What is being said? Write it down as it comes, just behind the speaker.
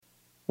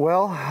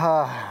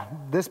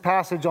This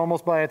passage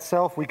almost by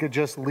itself we could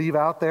just leave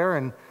out there,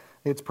 and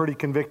it's pretty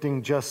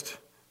convicting just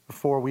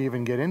before we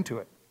even get into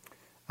it.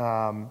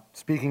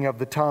 Speaking of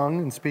the tongue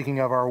and speaking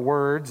of our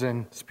words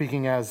and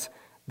speaking as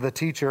the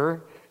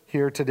teacher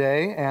here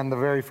today, and the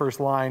very first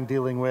line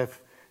dealing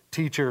with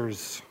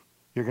teachers,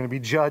 you're going to be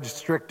judged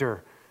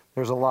stricter.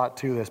 There's a lot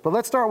to this. But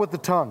let's start with the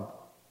tongue.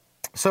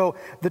 So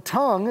the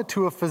tongue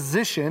to a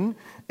physician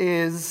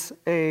is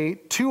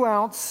a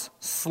 2-ounce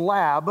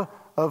slab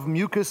of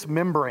mucous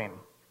membrane.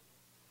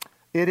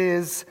 It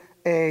is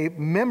a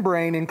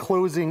membrane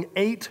enclosing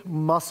 8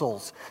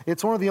 muscles.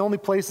 It's one of the only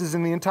places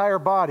in the entire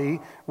body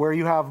where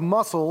you have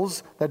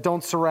muscles that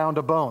don't surround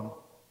a bone.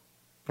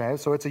 Okay,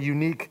 so it's a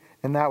unique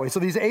in that way. So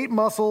these 8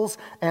 muscles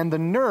and the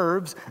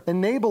nerves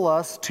enable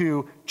us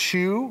to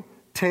chew,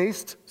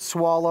 taste,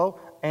 swallow,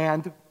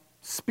 and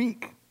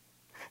speak.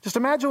 Just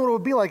imagine what it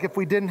would be like if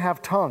we didn't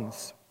have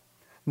tongues.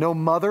 No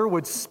mother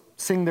would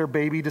sing their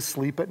baby to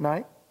sleep at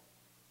night.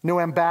 No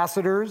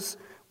ambassadors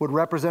would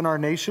represent our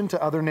nation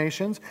to other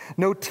nations.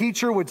 No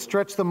teacher would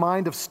stretch the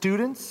mind of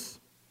students.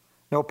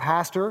 No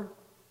pastor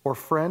or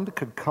friend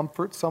could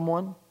comfort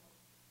someone.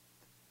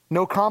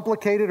 No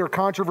complicated or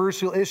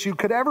controversial issue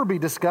could ever be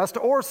discussed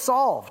or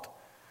solved.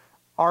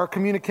 Our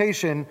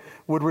communication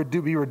would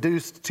be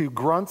reduced to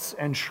grunts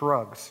and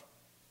shrugs.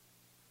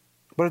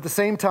 But at the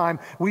same time,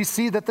 we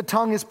see that the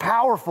tongue is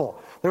powerful.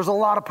 There's a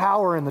lot of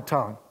power in the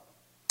tongue.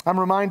 I'm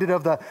reminded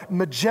of the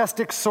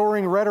majestic,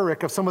 soaring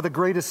rhetoric of some of the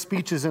greatest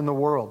speeches in the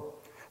world.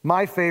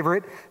 My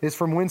favorite is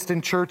from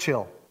Winston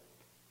Churchill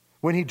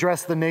when he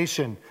addressed the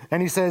nation.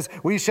 And he says,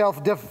 "We shall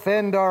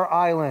defend our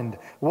island.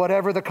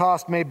 Whatever the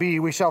cost may be,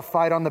 we shall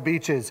fight on the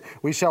beaches.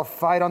 We shall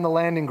fight on the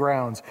landing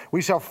grounds.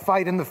 We shall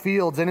fight in the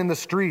fields and in the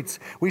streets.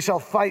 We shall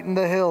fight in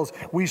the hills.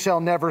 We shall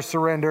never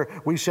surrender.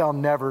 We shall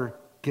never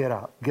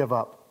give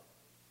up."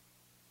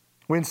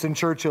 Winston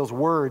Churchill's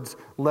words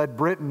led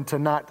Britain to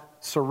not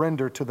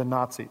surrender to the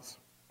Nazis.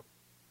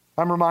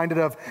 I'm reminded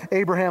of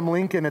Abraham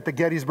Lincoln at the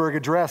Gettysburg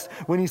Address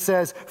when he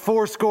says,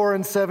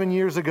 77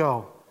 years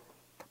ago,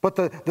 but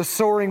the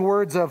soaring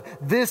words of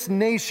 "this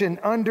nation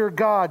under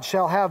God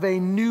shall have a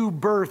new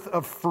birth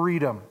of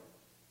freedom."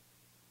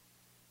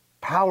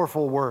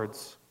 Powerful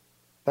words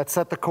that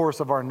set the course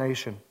of our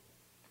nation.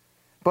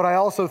 But I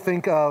also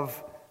think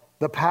of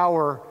the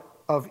power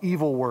of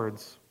evil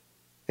words.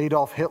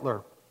 Adolf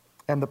Hitler.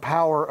 And the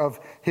power of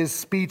his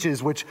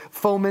speeches, which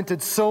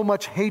fomented so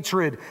much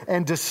hatred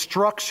and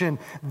destruction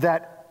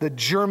that the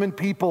German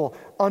people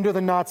under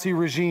the Nazi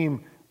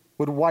regime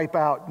would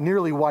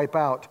nearly wipe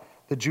out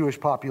the Jewish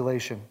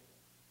population.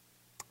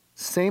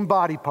 Same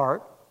body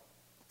part,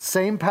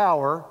 same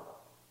power,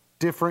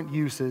 different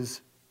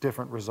uses,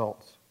 different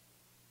results.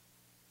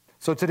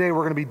 So today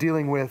we're going to be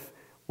dealing with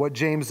what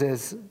James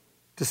is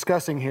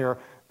discussing here,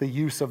 the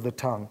use of the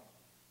tongue.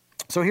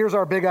 So here's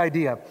our big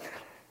idea.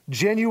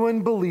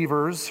 Genuine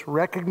believers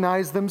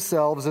recognize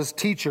themselves as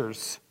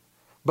teachers,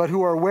 but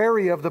who are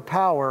wary of the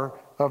power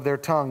of their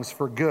tongues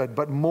for good,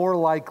 but more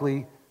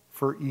likely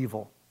for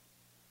evil.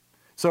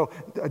 So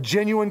a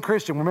genuine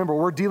Christian, remember,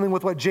 we're dealing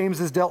with what James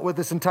has dealt with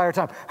this entire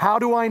time. How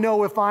do I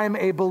know if I'm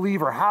a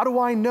believer? How do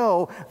I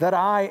know that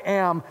I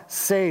am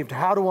saved?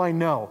 How do I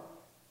know?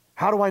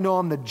 How do I know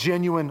I'm the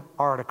genuine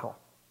article?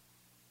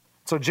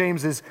 So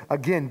James is,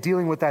 again,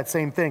 dealing with that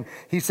same thing.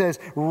 He says,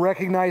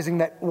 recognizing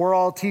that we're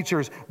all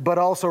teachers, but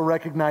also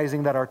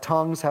recognizing that our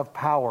tongues have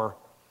power.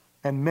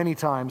 And many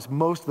times,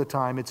 most of the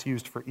time, it's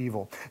used for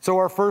evil. So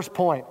our first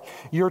point,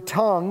 your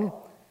tongue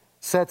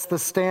sets the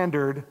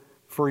standard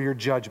for your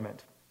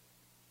judgment.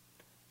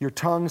 Your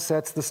tongue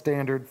sets the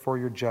standard for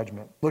your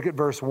judgment. Look at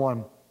verse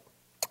 1.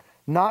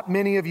 "Not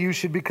many of you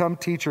should become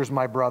teachers,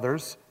 my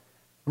brothers."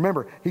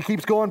 Remember, he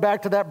keeps going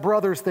back to that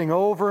brothers thing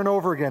over and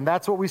over again.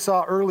 That's what we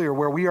saw earlier,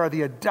 where we are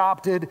the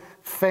adopted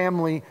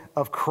family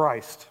of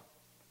Christ.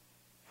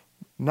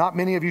 "Not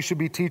many of you should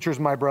be teachers,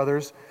 my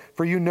brothers,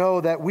 for you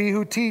know that we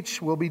who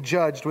teach will be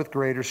judged with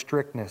greater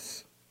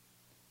strictness.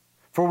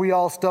 For we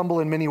all stumble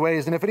in many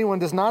ways, and if anyone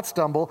does not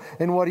stumble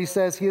in what he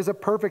says, he is a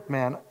perfect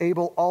man,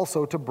 able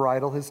also to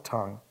bridle his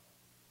tongue."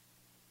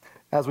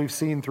 As we've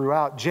seen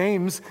throughout,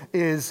 James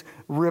is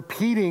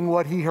repeating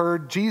what he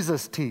heard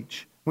Jesus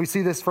teach. We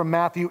see this from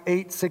Matthew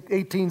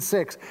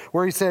 18:6,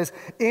 where he says,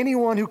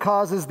 "Anyone who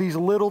causes these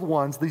little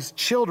ones, these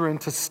children,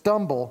 to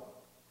stumble,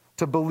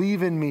 to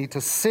believe in me,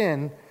 to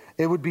sin,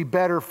 it would be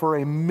better for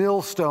a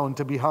millstone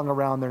to be hung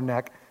around their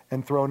neck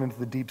and thrown into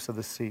the deeps of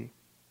the sea."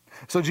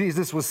 So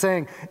Jesus was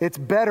saying, it's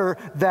better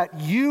that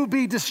you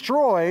be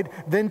destroyed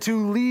than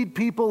to lead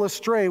people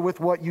astray with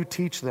what you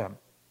teach them.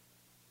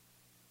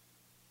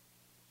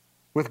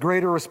 With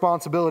greater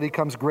responsibility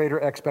comes greater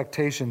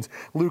expectations.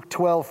 Luke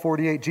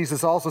 12:48,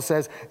 Jesus also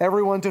says,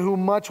 "Everyone to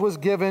whom much was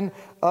given,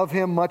 of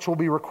him much will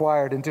be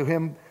required, and to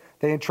him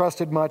they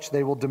entrusted much,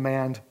 they will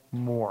demand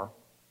more."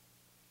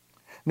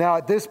 Now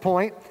at this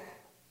point,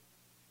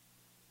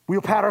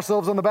 we'll pat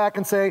ourselves on the back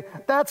and say,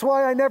 "That's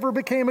why I never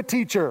became a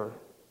teacher.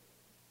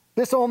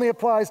 This only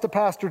applies to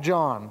Pastor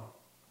John.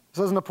 This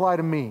doesn't apply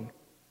to me."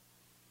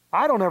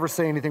 I don't ever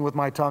say anything with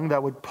my tongue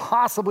that would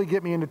possibly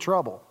get me into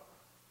trouble.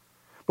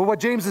 But what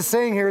James is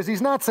saying here is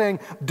he's not saying,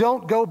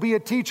 don't go be a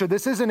teacher.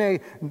 This isn't a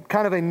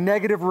kind of a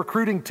negative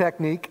recruiting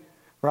technique,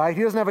 right?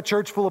 He doesn't have a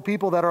church full of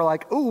people that are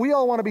like, oh, we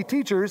all want to be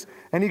teachers.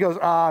 And he goes,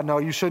 no,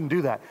 you shouldn't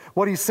do that.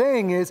 What he's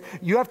saying is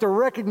you have to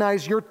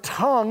recognize your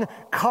tongue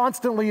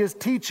constantly is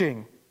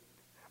teaching.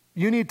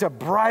 You need to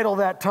bridle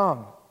that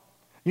tongue.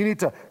 You need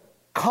to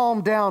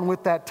calm down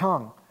with that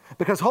tongue.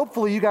 Because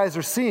hopefully you guys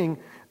are seeing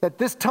that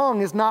this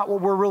tongue is not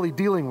what we're really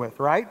dealing with,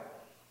 right?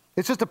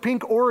 It's just a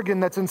pink organ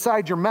that's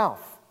inside your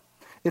mouth.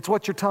 It's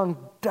what your tongue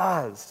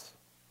does.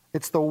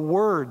 It's the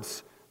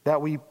words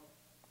that we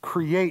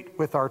create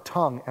with our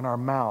tongue and our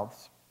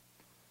mouths.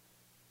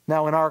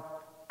 Now, in our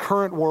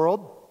current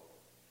world,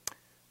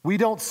 we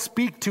don't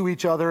speak to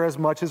each other as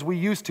much as we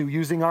used to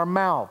using our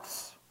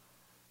mouths.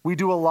 We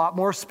do a lot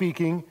more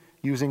speaking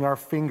using our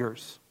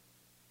fingers.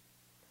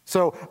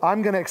 So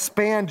I'm going to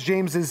expand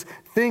James's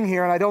thing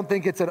here, and I don't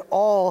think it's at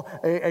all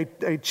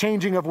a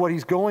changing of what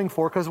he's going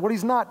for, because what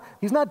he's not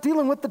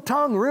dealing with the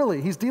tongue,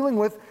 really. He's dealing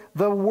with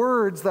the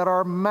words that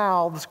our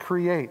mouths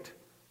create.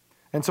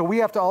 And so we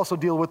have to also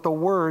deal with the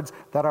words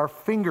that our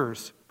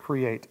fingers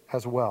create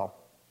as well.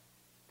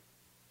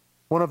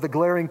 One of the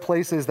glaring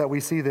places that we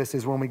see this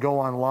is when we go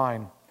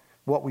online,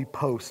 what we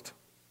post.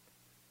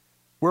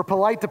 We're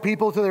polite to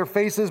people to their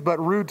faces, but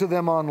rude to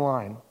them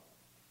online.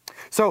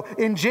 So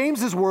in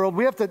James's world,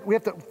 we have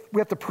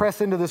to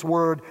press into this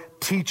word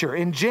teacher.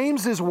 In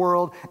James's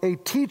world, a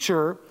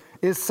teacher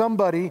is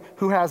somebody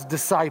who has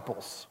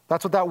disciples.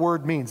 That's what that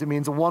word means. It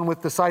means one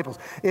with disciples.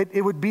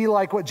 It would be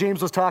like what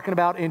James was talking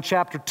about in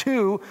chapter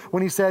 2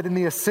 when he said in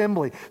the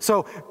assembly.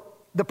 So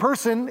the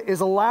person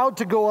is allowed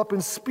to go up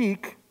and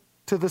speak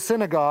to the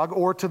synagogue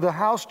or to the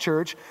house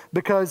church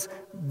because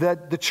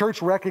the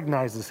church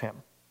recognizes him.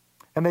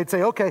 And they'd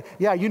say, okay,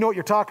 yeah, you know what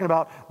you're talking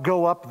about,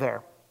 go up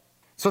there.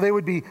 So they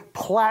would be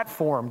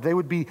platformed. They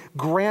would be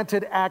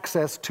granted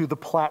access to the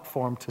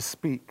platform to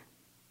speak.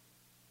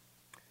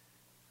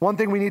 One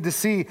thing we need to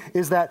see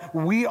is that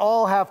we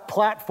all have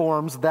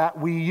platforms that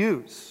we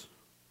use.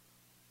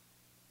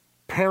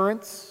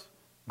 Parents,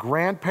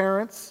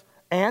 grandparents,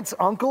 aunts,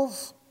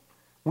 uncles,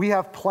 we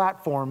have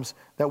platforms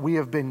that we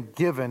have been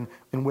given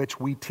in which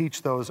we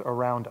teach those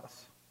around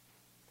us.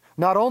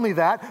 Not only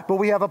that, but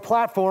we have a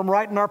platform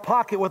right in our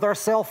pocket with our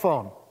cell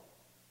phone.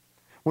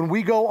 When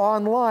we go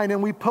online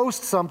and we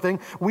post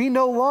something, we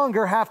no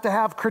longer have to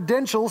have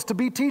credentials to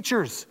be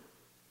teachers.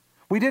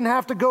 We didn't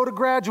have to go to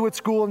graduate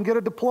school and get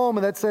a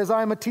diploma that says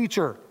I'm a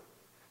teacher.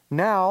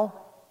 Now,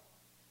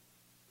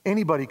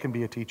 anybody can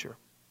be a teacher.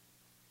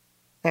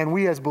 And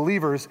we as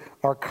believers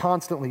are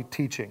constantly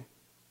teaching.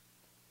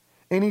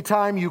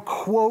 Anytime you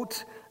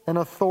quote an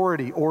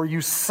authority or you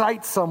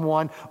cite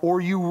someone or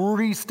you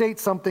restate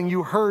something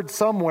you heard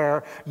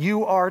somewhere,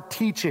 you are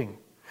teaching.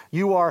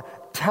 You are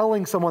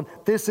telling someone,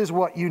 this is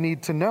what you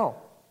need to know.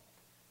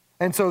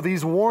 And so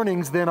these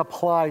warnings then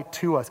apply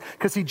to us.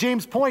 Because see,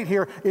 James' point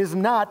here is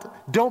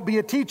not, don't be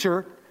a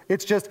teacher.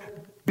 It's just,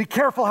 be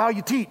careful how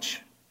you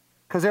teach.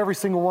 Because every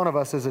single one of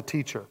us is a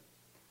teacher.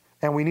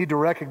 And we need to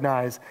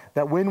recognize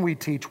that when we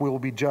teach, we will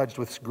be judged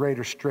with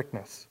greater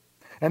strictness.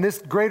 And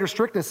this greater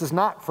strictness is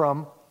not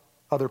from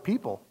other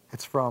people.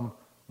 It's from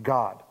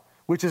God.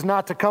 Which is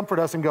not to comfort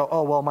us and go,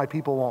 oh, well, my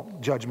people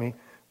won't judge me.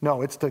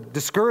 No, it's to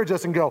discourage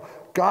us and go,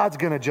 God's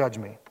going to judge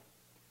me.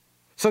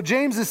 So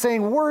James is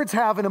saying words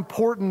have an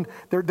important,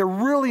 they're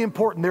really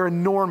important. They're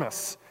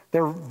enormous.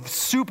 They're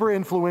super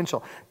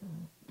influential.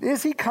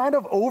 Is he kind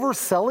of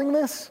overselling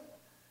this?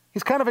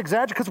 He's kind of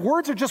exaggerating, because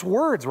words are just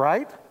words,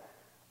 right?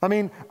 I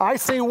mean, I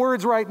say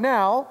words right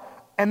now,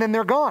 and then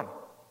they're gone.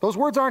 Those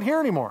words aren't here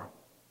anymore.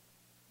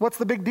 What's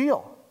the big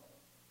deal?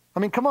 I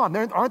mean, come on,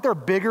 aren't there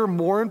bigger,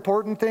 more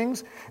important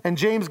things? And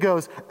James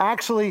goes,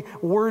 actually,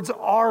 words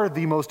are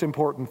the most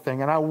important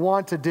thing, and I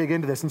want to dig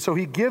into this. And so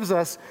he gives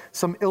us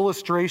some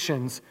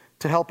illustrations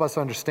to help us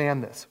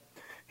understand this.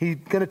 He's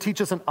going to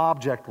teach us an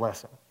object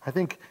lesson. I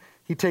think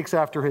he takes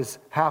after his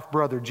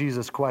half-brother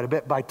Jesus quite a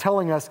bit by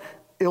telling us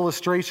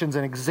illustrations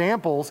and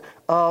examples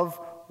of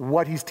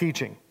what he's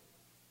teaching.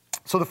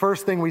 So the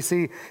first thing we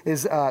see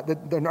is,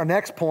 our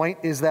next point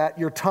is that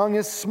your tongue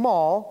is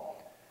small,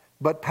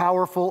 but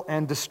powerful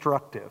and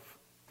destructive.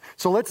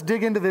 So let's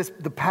dig into this,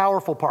 the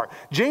powerful part.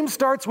 James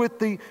starts with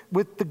the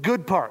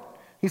good part.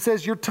 He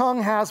says, your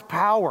tongue has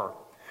power.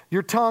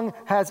 Your tongue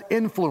has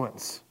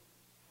influence.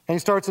 And he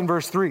starts in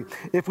verse 3.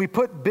 If we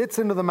put bits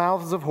into the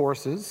mouths of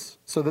horses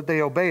so that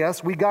they obey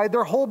us, we guide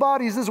their whole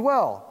bodies as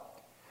well.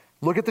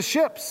 Look at the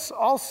ships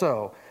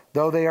also.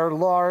 Though they are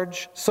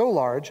large, so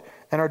large,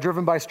 and are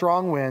driven by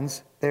strong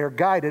winds, they are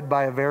guided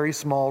by a very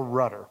small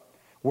rudder,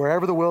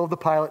 wherever the will of the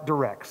pilot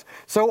directs.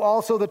 So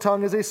also the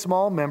tongue is a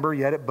small member,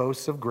 yet it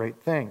boasts of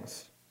great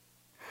things.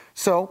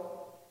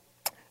 So,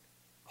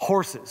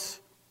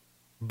 horses,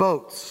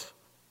 boats,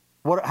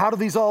 how do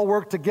these all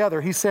work together?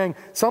 He's saying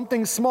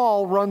something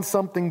small runs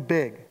something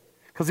big.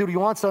 Because what he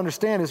wants to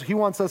understand is he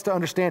wants us to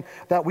understand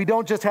that we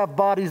don't just have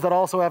bodies that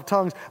also have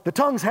tongues. The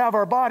tongues have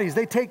our bodies.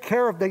 They take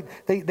care of,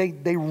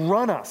 they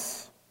run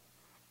us.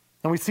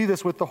 And we see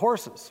this with the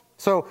horses.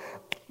 So,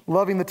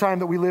 loving the time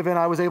that we live in,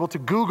 I was able to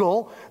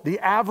Google the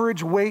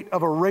average weight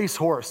of a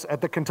racehorse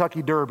at the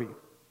Kentucky Derby.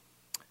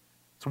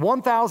 It's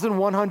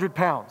 1,100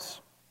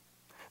 pounds.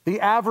 The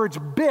average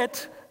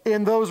bit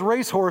in those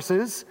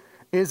racehorses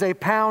is 1.5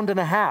 pounds.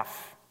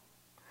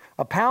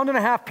 A 1.5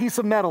 pound piece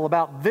of metal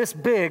about this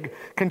big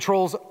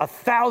controls a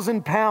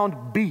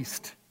 1,000-pound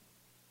beast.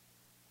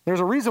 There's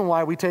a reason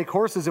why we take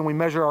horses and we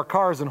measure our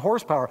cars in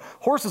horsepower.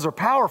 Horses are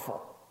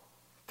powerful.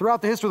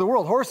 Throughout the history of the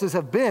world, horses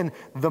have been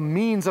the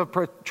means of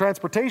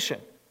transportation.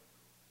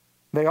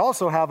 They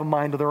also have a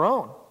mind of their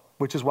own,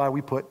 which is why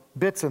we put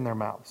bits in their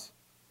mouths.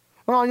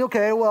 Well,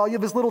 okay, well, you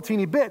have this little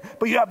teeny bit,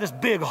 but you have this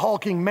big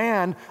hulking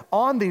man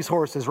on these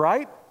horses,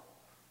 right?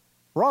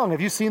 Wrong.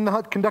 Have you seen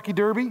the Kentucky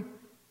Derby?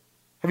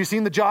 Have you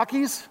seen the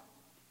jockeys?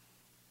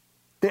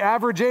 The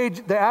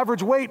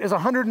average weight is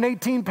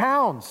 118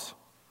 pounds.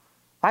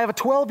 I have a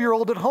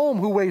 12-year-old at home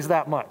who weighs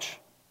that much,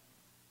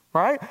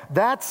 right?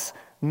 That's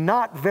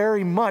not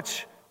very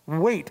much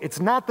weight. It's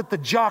not that the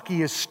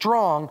jockey is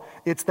strong,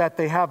 it's that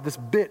they have this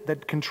bit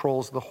that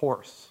controls the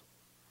horse.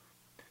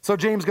 So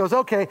James goes,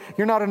 okay,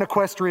 you're not an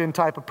equestrian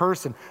type of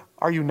person.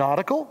 Are you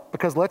nautical?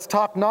 Because let's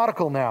talk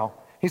nautical now.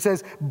 He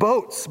says,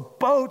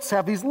 boats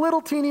have these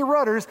little teeny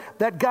rudders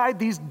that guide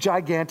these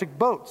gigantic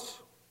boats.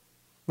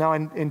 Now,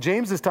 in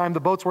James's time, the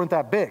boats weren't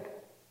that big.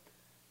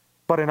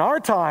 But in our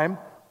time,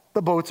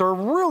 the boats are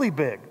really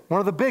big.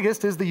 One of the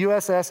biggest is the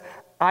USS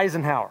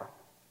Eisenhower.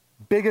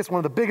 One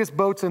of the biggest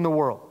boats in the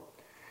world.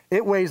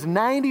 It weighs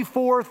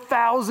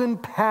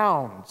 94,000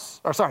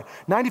 tons.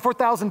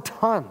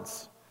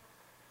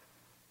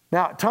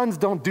 Now, tons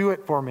don't do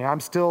it for me. I'm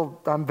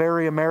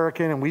very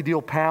American, and we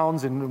deal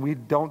pounds, and we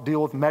don't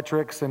deal with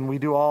metrics, and we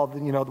do all,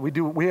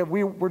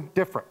 we're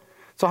different.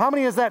 So how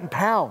many is that in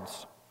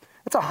pounds?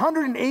 It's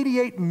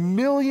 188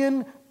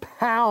 million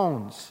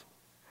pounds.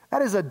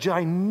 That is a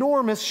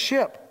ginormous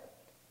ship.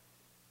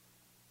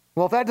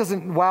 Well, if that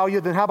doesn't wow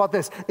you, then how about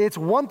this? It's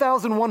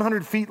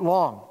 1,100 feet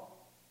long.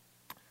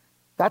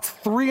 That's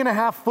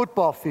 3.5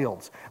 football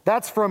fields.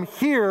 That's from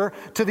here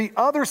to the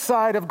other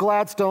side of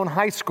Gladstone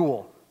High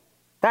School.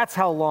 That's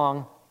how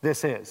long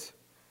this is.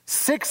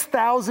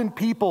 6,000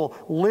 people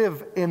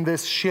live in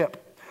this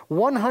ship.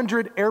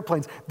 100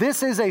 airplanes.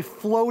 This is a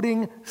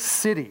floating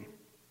city.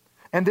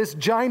 And this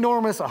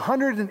ginormous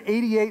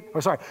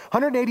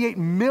 188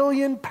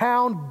 million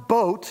pound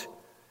boat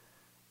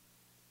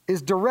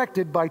is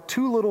directed by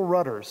 2 little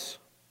rudders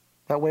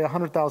that weigh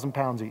 100,000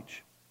 pounds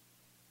each.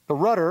 The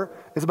rudder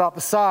is about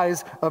the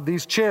size of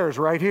these chairs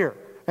right here.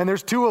 And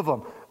there's 2 of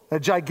them, a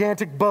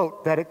gigantic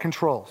boat that it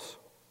controls.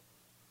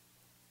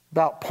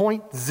 About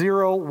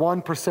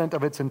 0.01%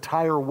 of its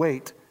entire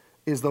weight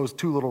is those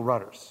 2 little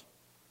rudders.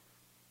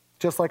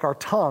 Just like our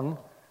tongue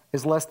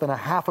is less than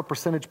 0.5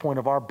 percentage point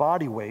of our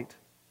body weight,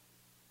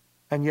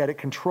 and yet it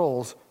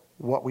controls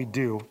what we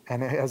do,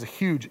 and it has a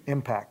huge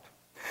impact.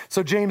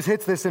 So James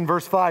hits this in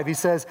verse 5. He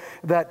says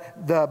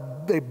that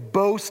they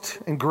boast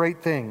in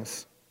great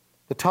things.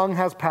 The tongue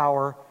has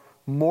power,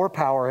 more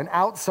power, an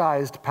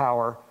outsized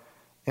power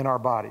in our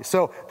body.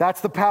 So that's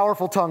the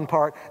powerful tongue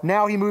part.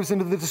 Now he moves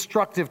into the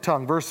destructive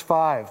tongue. Verse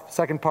 5,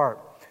 second part.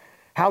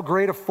 How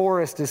great a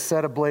forest is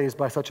set ablaze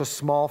by such a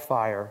small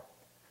fire.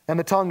 And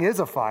the tongue is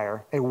a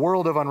fire, a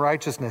world of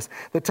unrighteousness.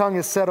 The tongue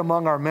is set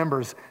among our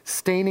members,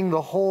 staining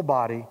the whole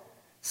body,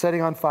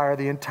 setting on fire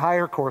the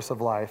entire course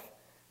of life,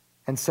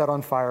 and set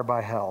on fire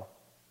by hell.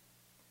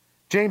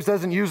 James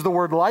doesn't use the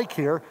word like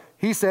here.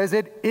 He says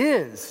it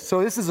is.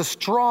 So this is a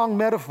strong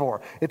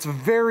metaphor. It's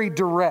very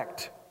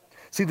direct.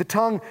 See, the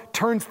tongue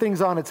turns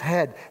things on its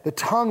head. The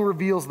tongue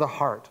reveals the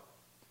heart.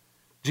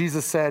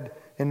 Jesus said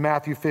in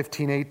Matthew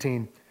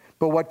 15:18,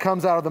 but what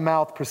comes out of the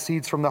mouth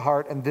proceeds from the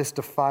heart, and this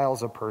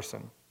defiles a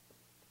person.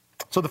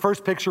 So the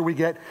first picture we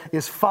get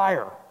is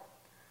fire.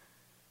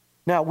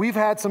 Now, we've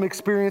had some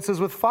experiences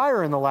with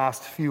fire in the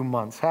last few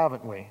months,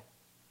 haven't we?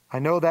 I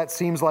know that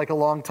seems like a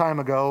long time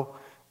ago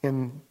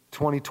in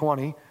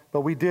 2020,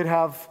 but we did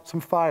have some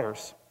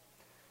fires.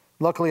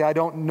 Luckily, I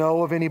don't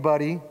know of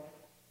anybody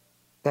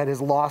that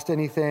has lost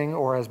anything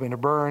or has been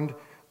burned,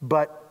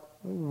 but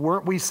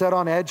weren't we set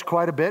on edge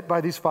quite a bit by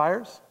these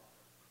fires?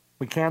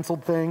 We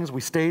canceled things,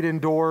 we stayed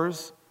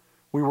indoors,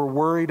 we were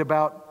worried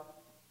about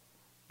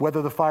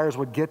whether the fires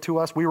would get to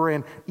us. We were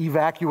in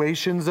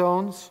evacuation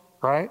zones,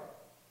 right?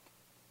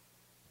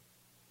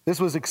 This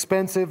was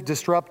expensive,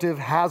 disruptive,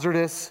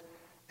 hazardous,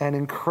 and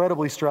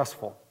incredibly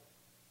stressful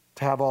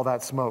to have all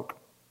that smoke.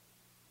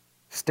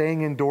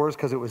 Staying indoors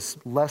because it was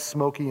less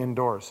smoky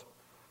indoors.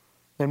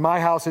 In my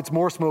house, it's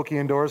more smoky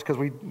indoors because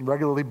we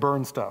regularly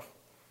burn stuff.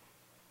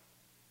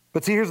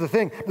 But see, here's the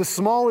thing. The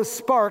smallest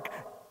spark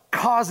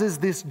causes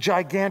this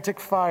gigantic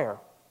fire.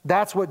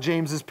 That's what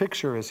James's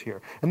picture is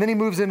here. And then he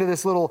moves into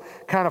this little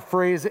kind of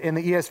phrase in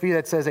the ESV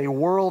that says a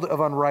world of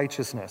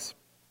unrighteousness.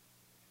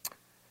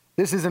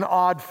 This is an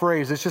odd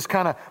phrase. It's just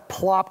kind of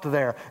plopped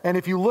there. And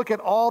if you look at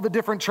all the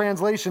different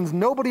translations,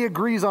 nobody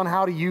agrees on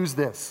how to use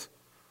this.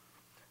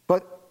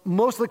 But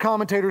most of the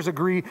commentators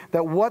agree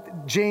that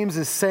what James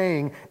is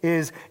saying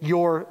is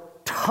your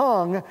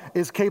tongue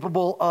is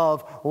capable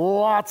of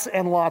lots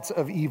and lots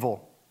of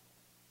evil.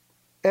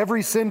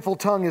 Every sinful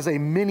tongue is a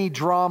mini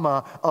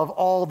drama of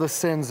all the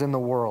sins in the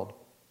world.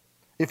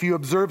 If you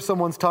observe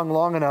someone's tongue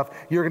long enough,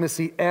 you're going to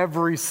see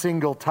every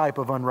single type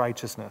of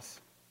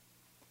unrighteousness.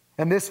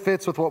 And this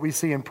fits with what we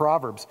see in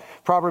Proverbs.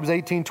 Proverbs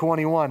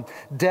 18:21,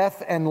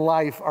 death and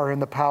life are in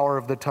the power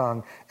of the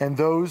tongue, and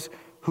those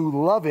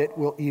who love it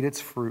will eat its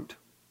fruit.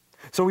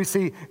 So we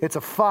see it's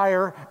a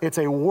fire, it's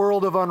a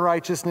world of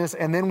unrighteousness,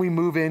 and then we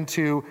move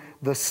into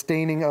the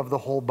staining of the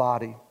whole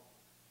body.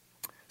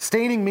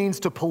 Staining means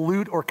to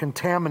pollute or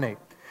contaminate,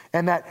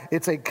 and that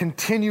it's a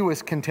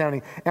continuous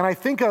contaminating. And I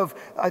think of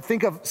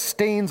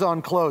stains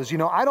on clothes. You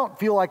know, I don't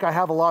feel like I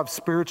have a lot of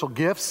spiritual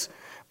gifts,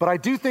 but I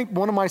do think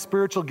one of my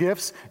spiritual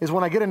gifts is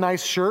when I get a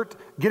nice shirt,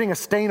 getting a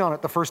stain on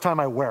it the first time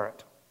I wear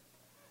it.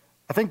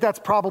 I think that's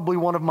probably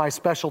one of my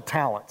special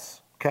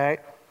talents, okay?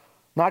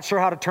 Not sure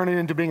how to turn it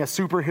into being a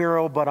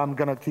superhero, but I'm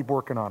going to keep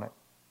working on it.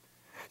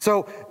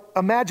 So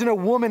imagine a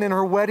woman in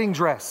her wedding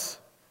dress,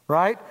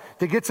 right?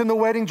 That gets in the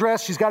wedding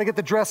dress. She's got to get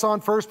the dress on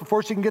first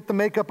before she can get the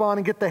makeup on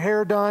and get the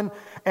hair done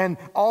and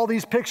all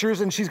these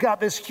pictures. And she's got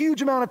this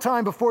huge amount of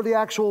time before the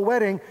actual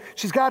wedding.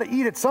 She's got to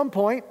eat at some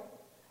point.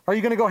 Are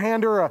you going to go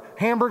hand her a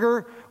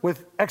hamburger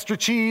with extra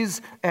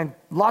cheese and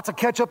lots of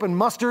ketchup and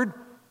mustard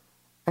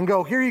and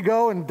go, here you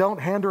go, and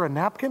don't hand her a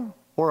napkin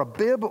or a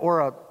bib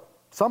or a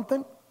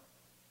something?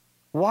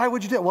 Why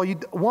would you do it? Well,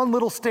 one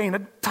little stain,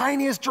 the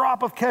tiniest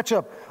drop of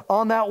ketchup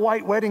on that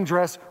white wedding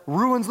dress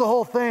ruins the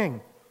whole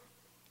thing.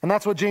 And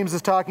that's what James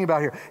is talking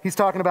about here. He's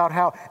talking about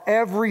how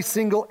every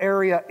single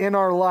area in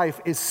our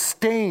life is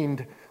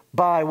stained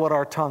by what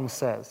our tongue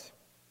says.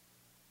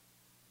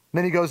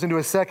 Then he goes into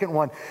a second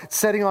one,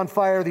 setting on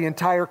fire the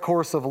entire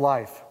course of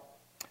life.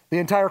 The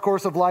entire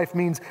course of life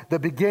means the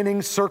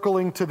beginning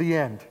circling to the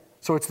end.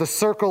 So it's the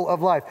circle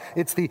of life.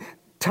 It's the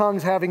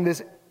tongues having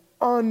this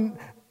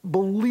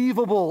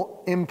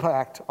unbelievable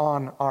impact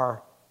on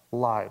our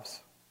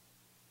lives.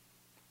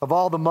 Of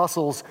all the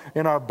muscles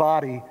in our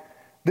body,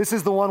 this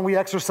is the one we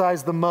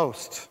exercise the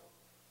most.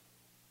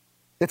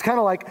 It's kind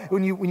of like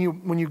when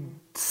you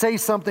say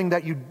something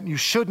that you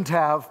shouldn't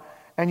have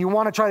and you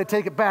want to try to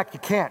take it back,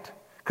 you can't.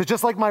 Because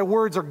just like my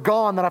words are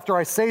gone, that after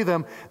I say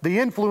them, the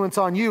influence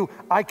on you,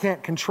 I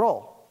can't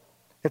control.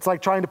 It's like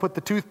trying to put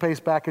the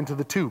toothpaste back into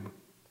the tube.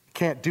 You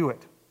can't do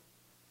it.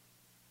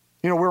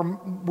 You know,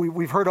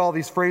 we've heard all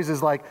these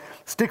phrases like,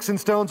 sticks and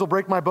stones will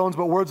break my bones,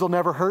 but words will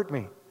never hurt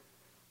me.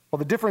 Well,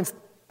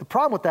 the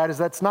problem with that is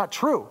that's not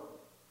true.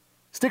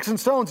 Sticks and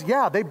stones,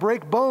 yeah, they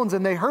break bones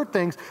and they hurt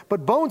things,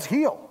 but bones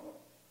heal.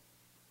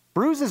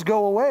 Bruises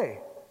go away,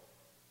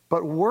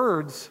 but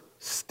words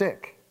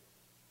stick.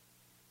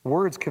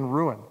 Words can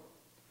ruin.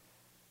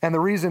 And the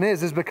reason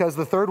is because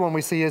the third one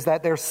we see is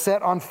that they're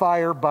set on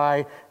fire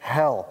by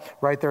hell,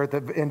 right there at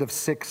the end of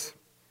 6.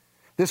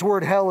 This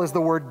word hell is the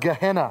word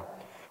Gehenna,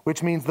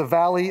 which means the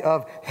valley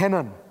of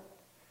Hinnom.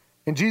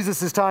 In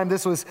Jesus' time,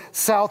 this was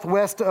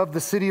southwest of the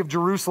city of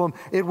Jerusalem.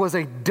 It was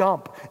a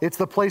dump. It's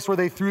the place where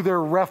they threw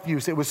their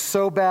refuse. It was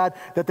so bad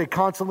that they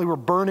constantly were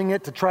burning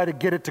it to try to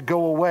get it to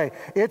go away.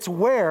 It's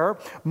where,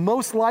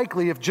 most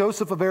likely, if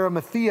Joseph of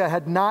Arimathea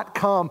had not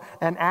come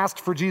and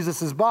asked for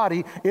Jesus'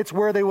 body, it's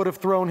where they would have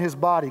thrown his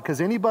body. Because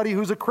anybody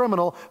who's a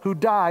criminal, who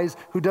dies,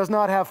 who does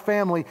not have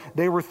family,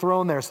 they were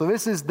thrown there. So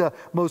this is the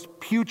most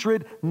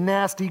putrid,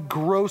 nasty,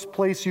 gross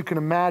place you can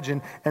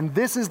imagine. And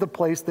this is the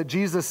place that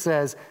Jesus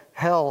says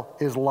hell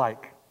is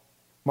like.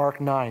 Mark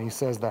 9, he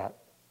says that.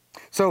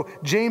 So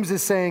James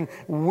is saying,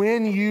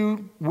 when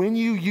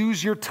you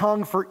use your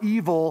tongue for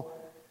evil,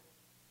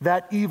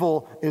 that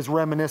evil is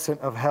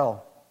reminiscent of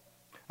hell.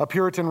 A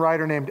Puritan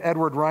writer named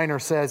Edward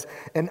Reiner says,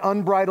 an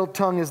unbridled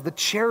tongue is the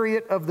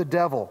chariot of the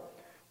devil,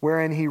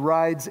 wherein he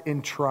rides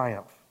in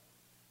triumph.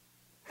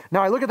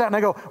 Now I look at that and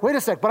I go, wait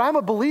a sec, but I'm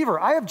a believer.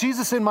 I have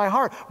Jesus in my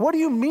heart. What do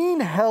you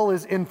mean hell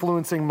is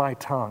influencing my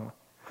tongue?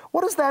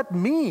 What does that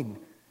mean?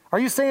 Are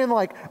you saying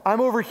like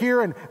I'm over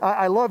here and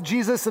I love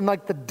Jesus and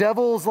like the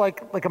devil's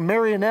like a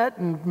marionette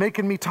and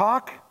making me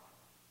talk?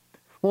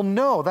 Well,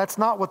 no, that's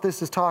not what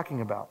this is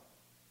talking about.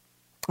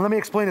 Let me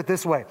explain it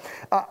this way.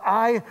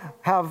 I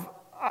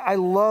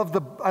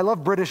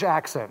love British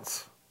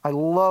accents. I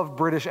love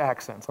British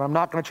accents. And I'm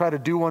not going to try to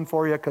do one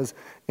for you because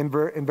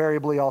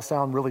invariably I'll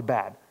sound really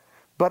bad.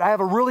 But I have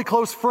a really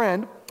close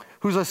friend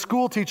who's a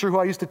school teacher who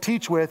I used to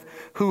teach with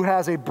who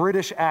has a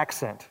British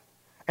accent.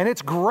 And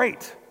it's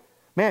great.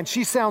 Man,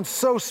 she sounds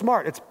so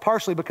smart. It's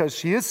partially because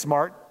she is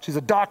smart. She's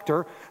a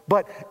doctor.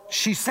 But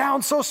she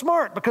sounds so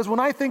smart because when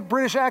I think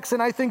British accent,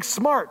 I think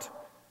smart.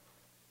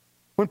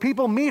 When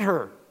people meet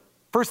her,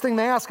 first thing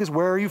they ask is,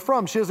 where are you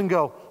from? She doesn't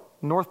go,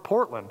 North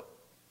Portland.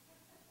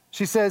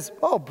 She says,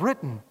 oh,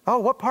 Britain. Oh,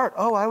 what part?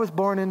 Oh, I was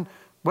born in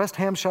West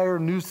Hampshire,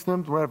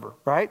 Newston, whatever,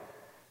 right?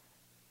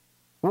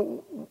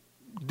 Well,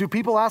 do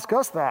people ask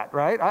us that,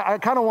 right? I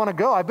kind of want to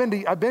go. I've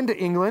been to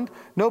England.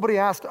 Nobody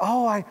asked,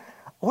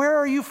 where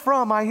are you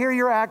from? I hear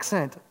your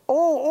accent.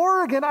 Oh,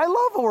 Oregon. I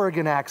love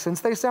Oregon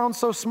accents. They sound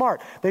so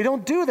smart. They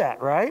don't do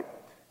that, right?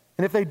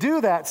 And if they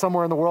do that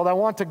somewhere in the world, I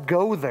want to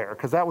go there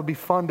because that would be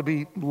fun to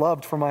be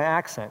loved for my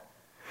accent.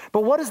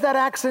 But what does that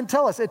accent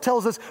tell us? It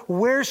tells us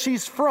where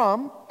she's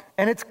from,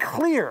 and it's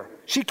clear.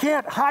 She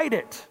can't hide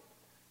it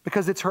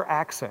because it's her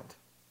accent.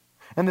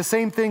 And the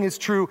same thing is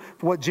true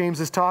for what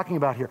James is talking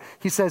about here.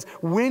 He says,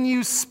 when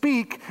you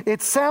speak,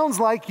 it sounds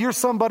like you're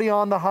somebody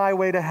on the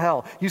highway to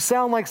hell. You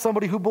sound like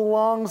somebody who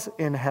belongs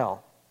in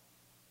hell.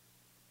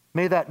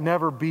 May that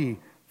never be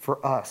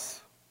for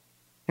us.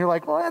 You're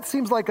like, well, that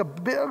seems like a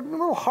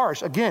little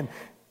harsh. Again,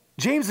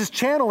 James is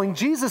channeling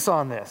Jesus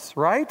on this,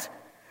 right?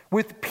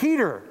 With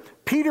Peter.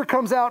 Peter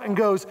comes out and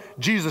goes,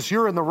 Jesus,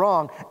 you're in the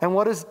wrong. And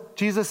what does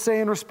Jesus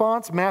say in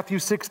response? Matthew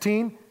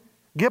 16,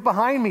 get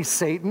behind me,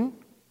 Satan.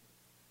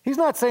 He's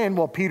not saying,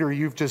 well, Peter,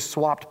 you've just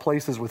swapped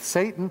places with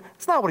Satan.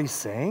 That's not what he's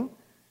saying.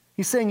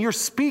 He's saying you're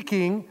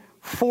speaking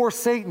for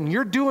Satan.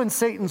 You're doing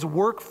Satan's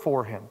work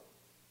for him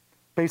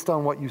based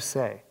on what you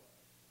say.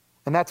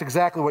 And that's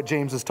exactly what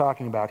James is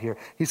talking about here.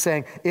 He's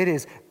saying it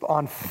is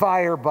on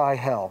fire by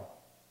hell.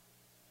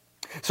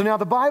 So now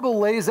the Bible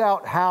lays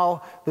out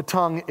how the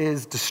tongue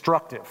is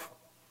destructive.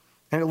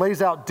 And it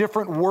lays out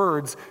different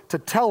words to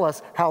tell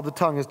us how the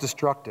tongue is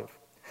destructive.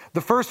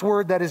 The first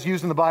word that is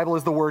used in the Bible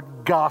is the word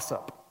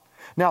gossip.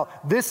 Now,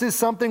 this is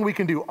something we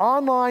can do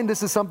online.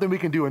 This is something we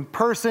can do in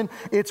person.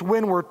 It's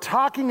when we're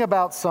talking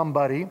about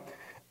somebody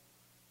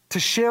to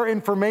share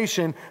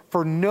information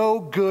for no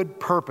good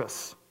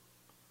purpose.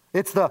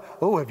 It's the,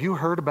 oh, have you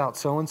heard about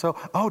so-and-so?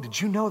 Oh, did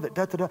you know that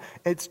da-da-da?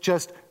 It's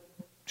just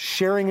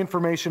sharing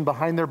information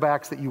behind their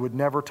backs that you would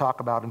never talk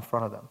about in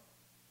front of them.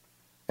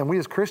 And we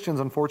as Christians,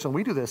 unfortunately,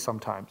 we do this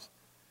sometimes.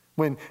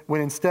 When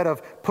instead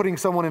of putting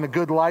someone in a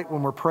good light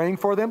when we're praying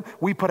for them,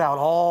 we put out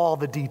all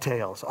the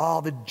details,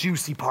 all the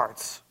juicy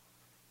parts.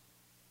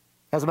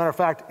 As a matter of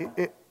fact,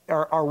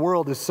 our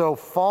world is so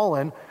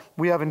fallen,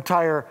 we have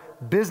entire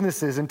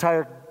businesses,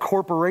 entire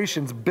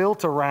corporations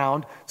built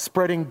around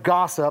spreading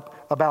gossip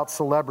about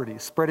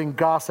celebrities, spreading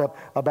gossip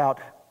about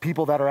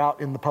people that are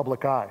out in the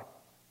public eye.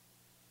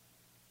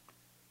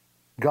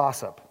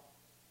 Gossip.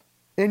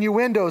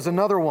 Innuendo is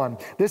another one.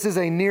 This is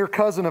a near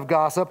cousin of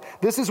gossip.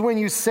 This is when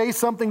you say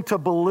something to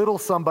belittle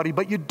somebody,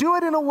 but you do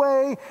it in a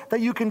way that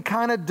you can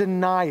kind of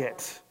deny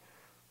it,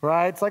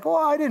 right? It's like, well,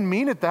 I didn't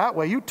mean it that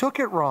way. You took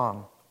it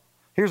wrong.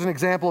 Here's an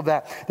example of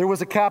that. There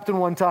was a captain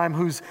one time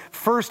whose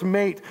first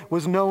mate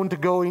was known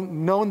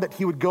that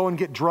he would go and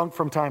get drunk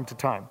from time to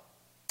time.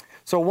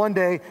 So one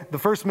day, the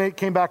first mate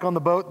came back on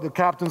the boat. The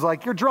captain's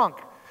like, you're drunk.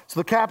 So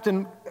the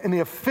captain, in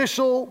the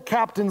official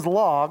captain's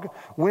log,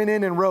 went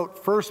in and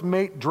wrote, first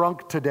mate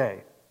drunk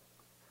today.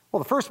 Well,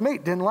 the first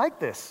mate didn't like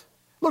this.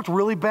 It looked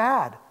really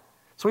bad.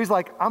 So he's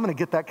like, I'm going to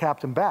get that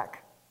captain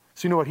back.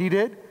 So you know what he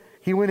did?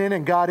 He went in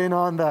and got in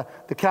on the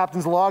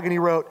captain's log and he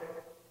wrote,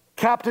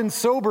 Captain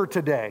sober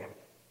today.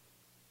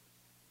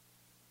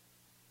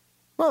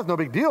 Well, that's no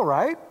big deal,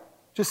 right?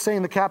 Just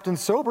saying the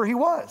captain's sober, he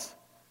was.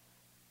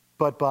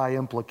 But by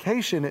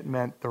implication, it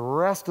meant the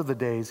rest of the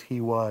days he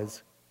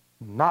was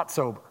not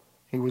sober.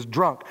 He was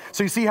drunk.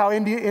 So you see how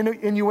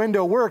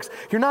innuendo works.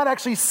 You're not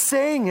actually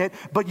saying it,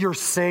 but you're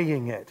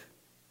saying it.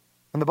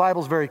 And the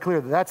Bible's very clear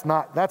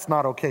that that's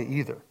not okay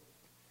either.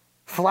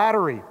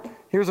 Flattery.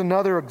 Here's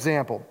another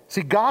example.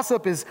 See,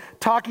 gossip is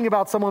talking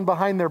about someone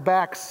behind their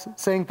backs,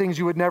 saying things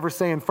you would never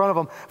say in front of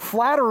them.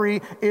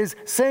 Flattery is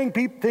saying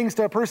things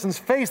to a person's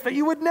face that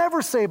you would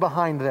never say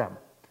behind them.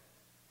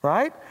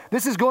 Right?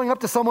 This is going up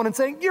to someone and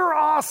saying, you're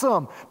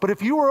awesome. But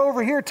if you were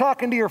over here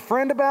talking to your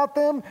friend about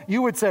them,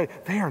 you would say,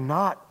 they are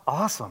not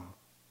awesome.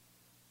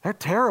 They're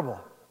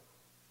terrible.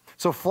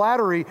 So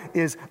flattery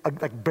is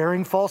like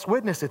bearing false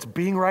witness. It's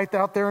being right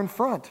out there in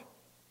front.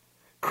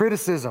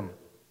 Criticism.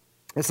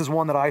 This is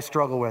one that I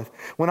struggle with.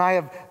 When I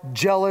have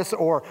jealous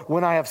or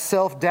when I have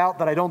self-doubt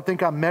that I don't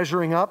think I'm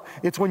measuring up,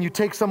 it's when you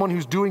take someone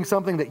who's doing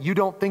something that you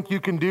don't think you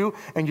can do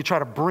and you try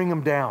to bring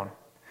them down.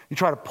 You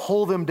try to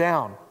pull them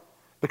down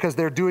because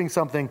they're doing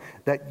something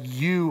that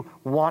you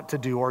want to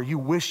do or you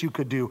wish you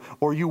could do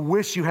or you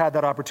wish you had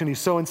that opportunity.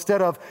 So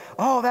instead of,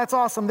 oh, that's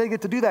awesome, they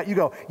get to do that, you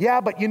go,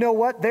 yeah, but you know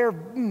what?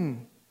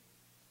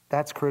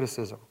 That's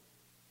criticism.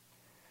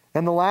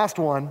 And the last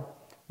one,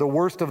 the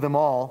worst of them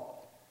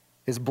all,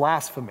 is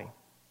blasphemy.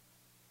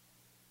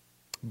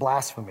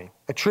 Blasphemy.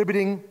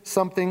 Attributing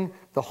something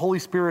the Holy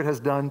Spirit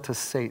has done to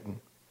Satan.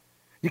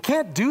 You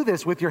can't do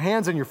this with your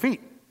hands and your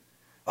feet.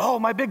 Oh,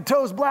 my big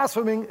toe's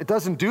blaspheming. It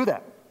doesn't do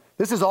that.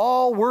 This is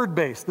all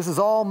word-based. This is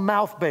all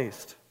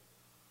mouth-based.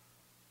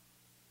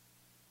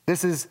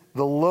 This is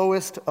the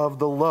lowest of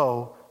the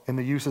low in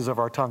the uses of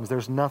our tongues.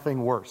 There's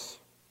nothing worse.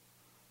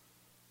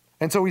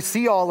 And so we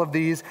see all of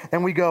these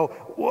and we go,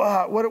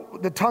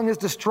 the tongue is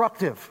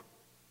destructive.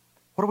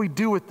 What do we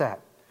do with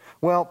that?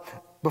 Well,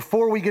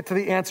 before we get to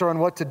the answer on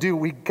what to do,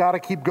 we got to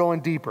keep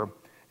going deeper.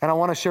 And I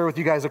want to share with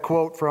you guys a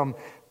quote from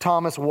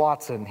Thomas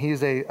Watson.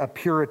 He's a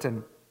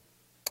Puritan.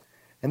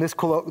 And this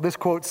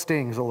quote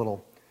stings a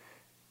little.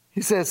 He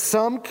says,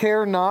 some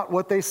care not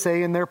what they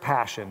say in their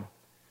passion.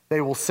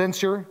 They will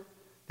censure,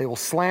 they will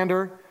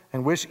slander,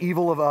 and wish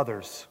evil of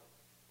others.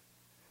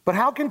 But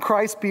how can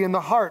Christ be in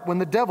the heart when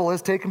the devil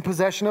has taken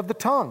possession of the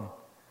tongue?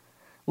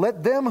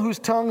 Let them whose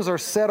tongues are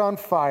set on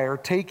fire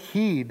take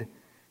heed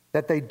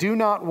that they do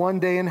not one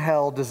day in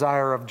hell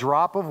desire a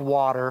drop of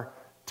water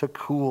to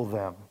cool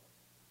them.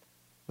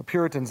 The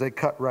Puritans, they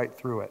cut right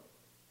through it.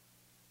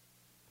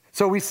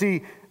 So we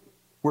see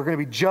we're going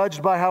to be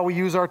judged by how we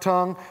use our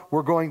tongue.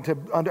 We're going to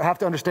have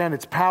to understand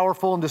it's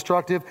powerful and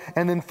destructive.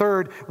 And then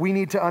third, we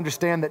need to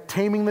understand that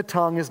taming the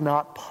tongue is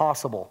not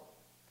possible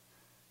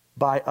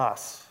by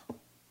us.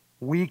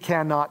 We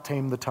cannot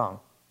tame the tongue.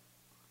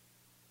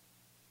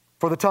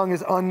 For the tongue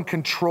is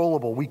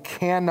uncontrollable. We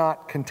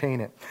cannot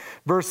contain it.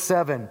 Verse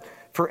 7,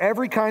 for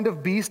every kind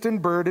of beast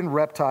and bird and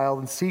reptile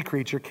and sea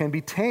creature can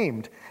be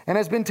tamed and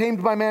has been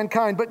tamed by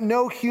mankind, but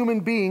no human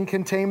being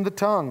can tame the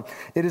tongue.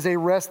 It is a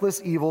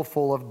restless evil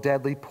full of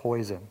deadly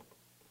poison.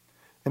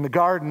 In the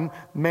garden,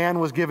 man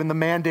was given the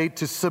mandate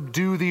to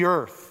subdue the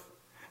earth.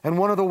 And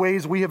one of the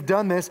ways we have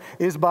done this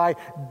is by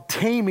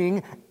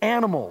taming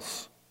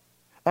animals.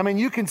 I mean,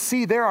 you can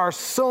see there are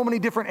so many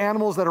different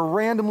animals that are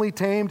randomly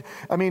tamed.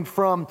 I mean,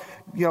 from,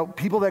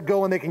 people that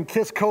go and they can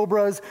kiss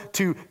cobras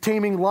to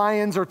taming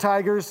lions or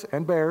tigers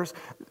and bears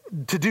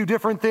to do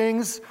different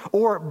things,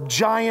 or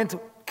giant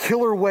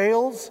killer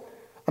whales.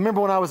 I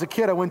remember when I was a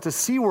kid, I went to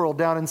SeaWorld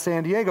down in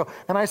San Diego,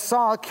 and I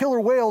saw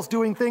killer whales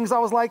doing things. I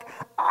was like,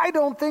 I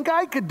don't think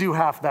I could do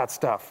half that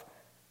stuff.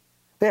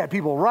 They had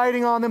people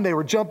riding on them. They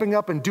were jumping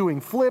up and doing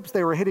flips.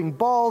 They were hitting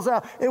balls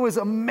out. It was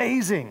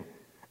amazing.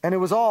 And it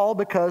was all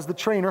because the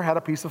trainer had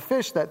a piece of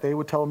fish that they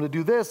would tell him to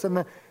do this,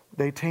 and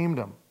they tamed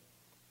him.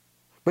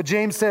 But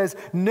James says,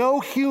 no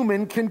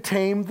human can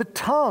tame the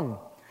tongue.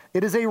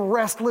 It is a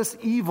restless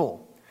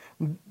evil.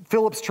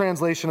 Phillips'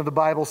 translation of the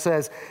Bible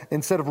says,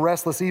 instead of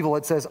restless evil,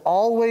 it says,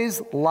 always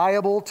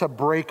liable to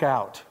break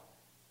out.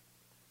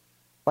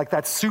 Like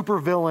that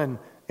supervillain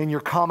in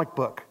your comic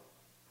book.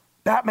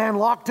 Batman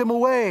locked him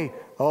away.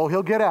 Oh,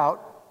 he'll get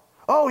out.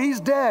 Oh, he's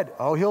dead.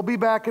 Oh, he'll be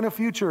back in a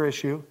future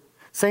issue.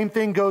 Same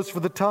thing goes for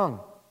the tongue.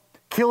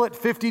 Kill it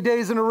 50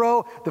 days in a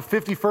row, the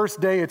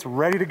 51st day it's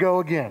ready to go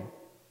again.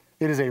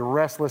 It is a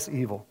restless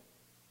evil.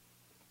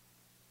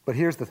 But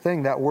here's the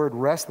thing, that word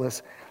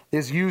restless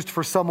is used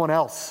for someone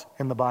else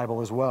in the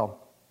Bible as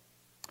well.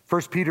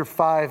 1 Peter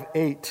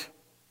 5:8,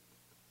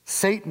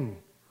 Satan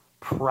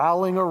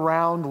prowling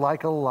around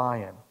like a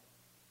lion.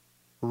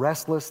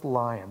 Restless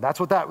lion.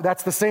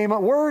 That's the same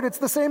word, it's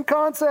the same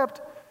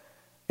concept.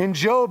 In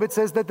Job, it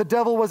says that the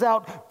devil was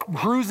out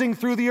cruising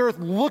through the earth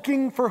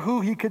looking for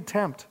who he could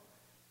tempt.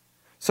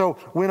 So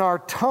when our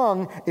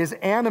tongue is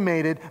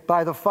animated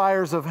by the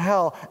fires of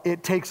hell,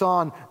 it takes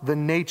on the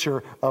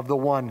nature of the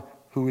one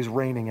who is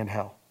reigning in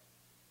hell.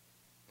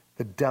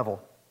 The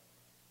devil,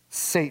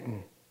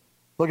 Satan.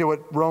 Look at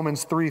what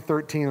Romans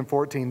 3:13 and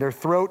 14. Their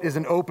throat is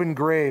an open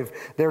grave.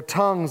 Their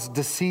tongues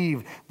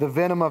deceive. The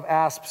venom of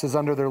asps is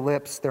under their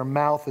lips. Their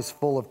mouth is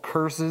full of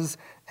curses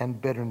and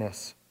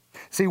bitterness.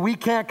 See, we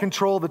can't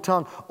control the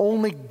tongue.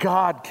 Only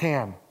God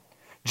can.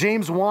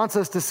 James wants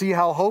us to see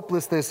how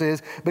hopeless this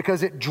is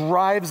because it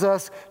drives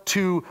us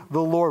to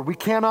the Lord. We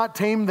cannot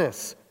tame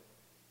this.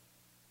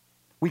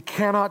 We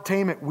cannot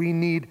tame it. We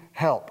need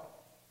help.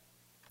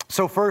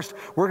 So first,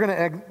 we're going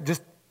to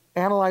just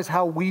analyze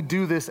how we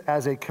do this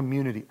as a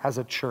community, as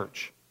a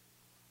church.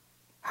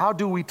 How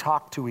do we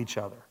talk to each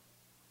other?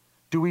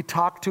 Do we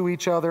talk to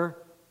each other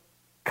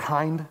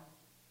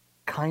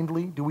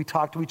kindly? Do we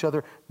talk to each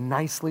other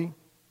nicely?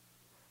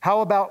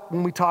 How about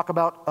when we talk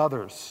about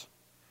others?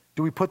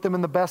 Do we put them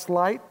in the best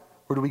light,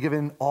 or do we give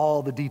in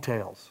all the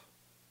details?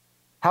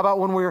 How about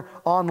when we're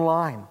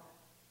online?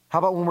 How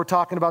about when we're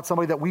talking about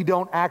somebody that we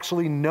don't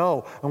actually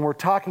know and we're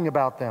talking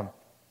about them?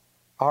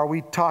 Are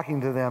we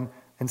talking to them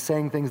and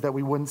saying things that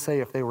we wouldn't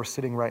say if they were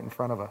sitting right in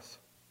front of us?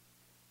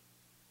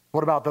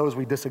 What about those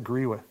we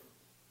disagree with?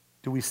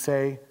 Do we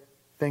say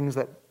things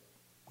that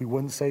we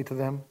wouldn't say to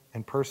them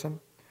in person?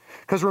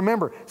 Because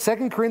remember,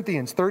 2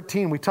 Corinthians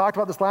 13, we talked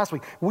about this last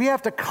week. We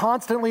have to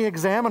constantly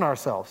examine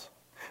ourselves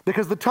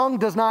because the tongue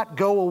does not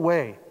go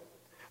away.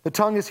 The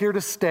tongue is here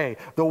to stay.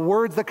 The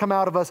words that come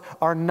out of us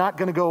are not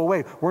going to go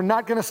away. We're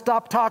not going to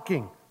stop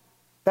talking.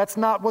 That's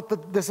not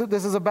what this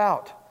is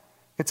about.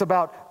 It's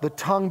about the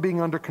tongue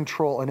being under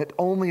control, and it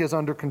only is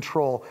under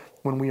control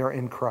when we are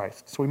in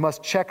Christ. So we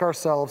must check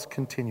ourselves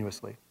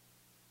continuously.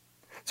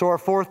 So our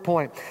fourth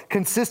point,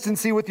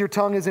 consistency with your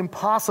tongue is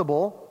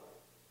impossible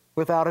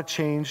without a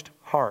changed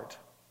heart.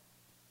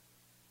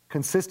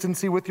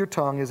 Consistency with your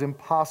tongue is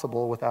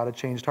impossible without a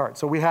changed heart.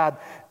 So we had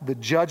the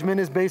judgment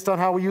is based on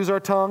how we use our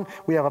tongue.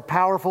 We have a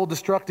powerful,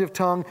 destructive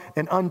tongue,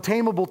 an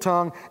untamable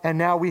tongue, and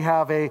now we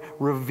have a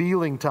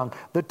revealing tongue.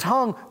 The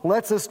tongue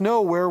lets us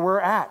know where we're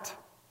at.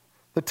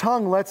 The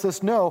tongue lets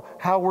us know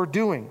how we're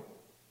doing.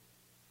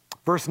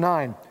 Verse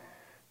 9,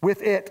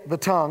 with it, the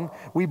tongue,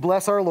 we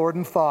bless our Lord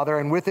and Father,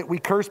 and with it we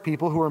curse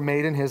people who are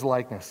made in his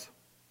likeness.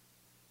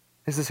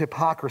 This is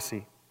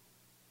hypocrisy.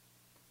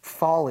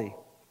 Folly,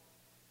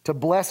 to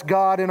bless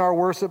God in our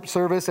worship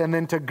service and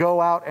then to go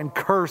out and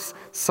curse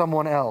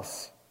someone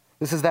else.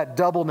 This is that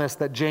doubleness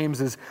that James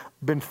has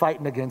been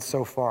fighting against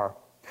so far.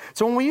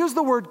 So when we use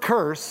the word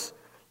curse,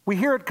 We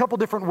hear it a couple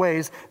different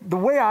ways. The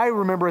way I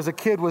remember as a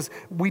kid was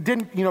we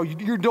didn't,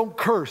 you don't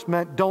curse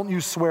meant don't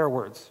use swear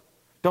words.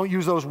 Don't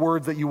use those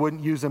words that you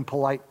wouldn't use in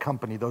polite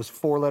company, those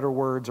four-letter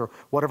words or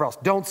whatever else.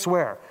 Don't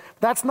swear.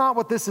 That's not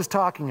what this is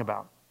talking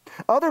about.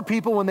 Other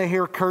people, when they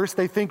hear curse,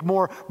 they think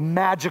more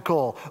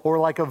magical or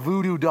like a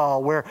voodoo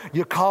doll where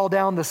you call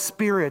down the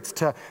spirits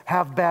to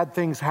have bad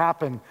things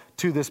happen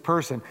to this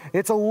person.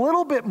 It's a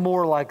little bit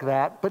more like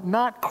that, but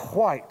not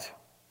quite.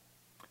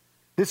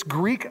 This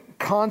Greek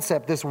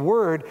concept, this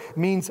word,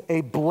 means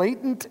a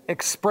blatant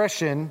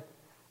expression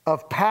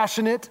of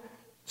passionate,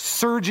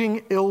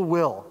 surging ill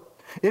will.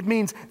 It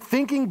means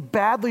thinking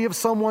badly of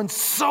someone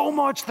so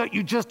much that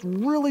you just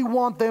really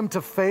want them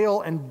to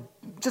fail and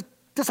just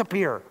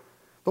disappear.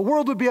 The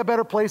world would be a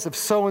better place if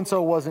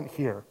so-and-so wasn't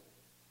here.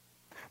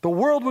 The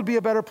world would be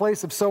a better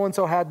place if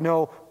so-and-so had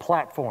no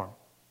platform.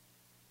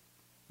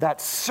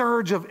 That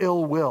surge of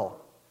ill will.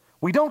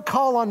 We don't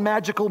call on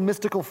magical,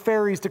 mystical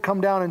fairies to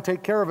come down and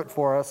take care of it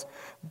for us,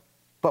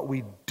 but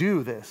we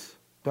do this,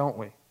 don't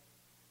we?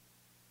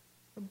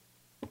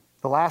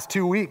 The last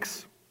 2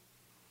 weeks,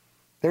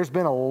 there's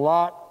been a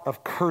lot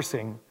of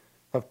cursing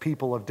of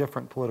people of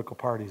different political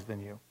parties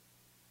than you.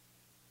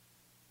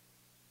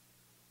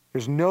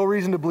 There's no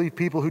reason to believe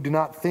people who do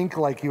not think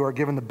like you are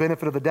given the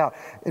benefit of the doubt.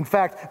 In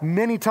fact,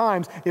 many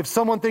times, if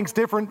someone thinks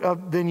different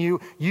than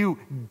you, you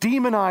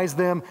demonize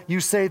them.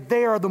 You say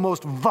they are the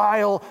most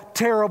vile,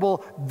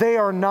 terrible, they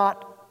are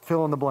not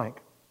fill in the blank.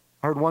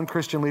 I heard one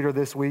Christian leader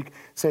this week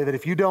say that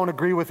if you don't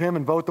agree with him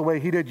and vote the way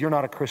he did, you're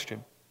not a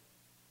Christian.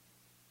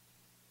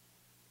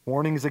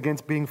 Warnings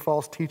against being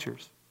false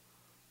teachers.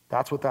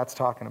 That's what that's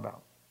talking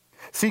about.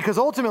 See, because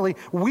ultimately,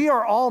 we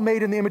are all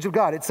made in the image of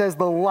God. It says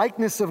the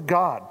likeness of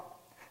God.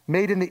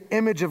 Made in the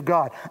image of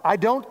God. I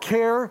don't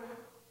care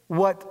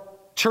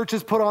what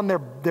churches put on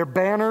their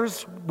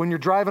banners when you're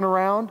driving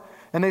around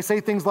and they say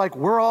things like,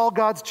 we're all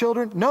God's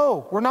children.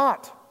 No, we're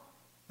not.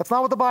 That's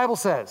not what the Bible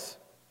says.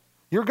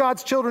 You're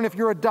God's children if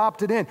you're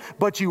adopted in,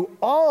 but you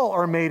all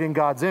are made in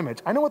God's image.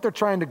 I know what they're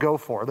trying to go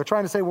for. They're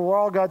trying to say, well, we're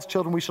all God's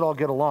children, we should all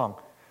get along.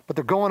 But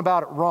they're going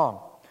about it wrong.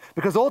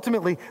 Because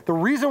ultimately, the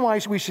reason why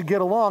we should get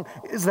along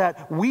is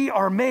that we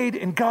are made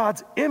in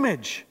God's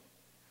image.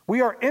 We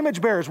are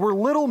image bearers. We're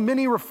little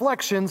mini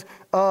reflections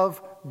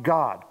of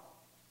God.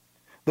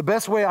 The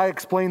best way I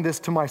explained this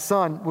to my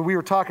son when we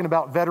were talking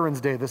about Veterans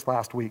Day this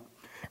last week,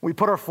 we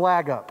put our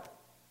flag up.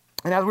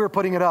 And as we were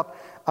putting it up,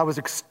 I was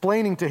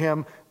explaining to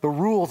him the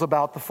rules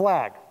about the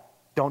flag.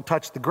 Don't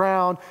touch the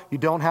ground. You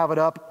don't have it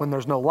up when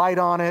there's no light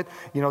on it.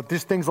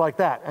 Just things like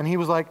that. And he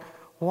was like,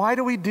 why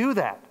do we do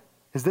that?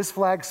 Is this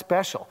flag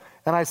special?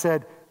 And I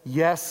said,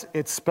 yes,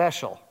 it's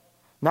special.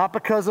 Not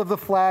because of the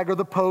flag or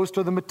the post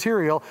or the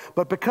material,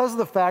 but because of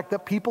the fact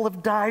that people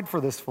have died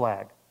for this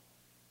flag.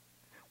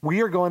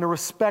 We are going to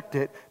respect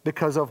it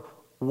because of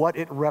what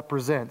it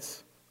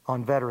represents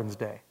on Veterans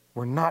Day.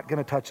 We're not going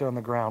to touch it on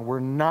the ground. We're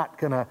not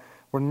going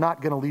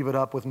to leave it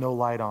up with no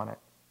light on it.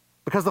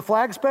 Because the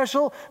flag's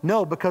special?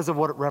 No, because of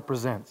what it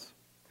represents.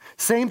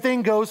 Same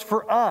thing goes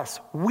for us.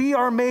 We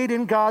are made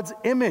in God's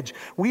image.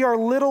 We are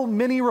little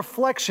mini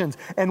reflections.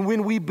 And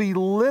when we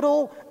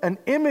belittle an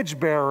image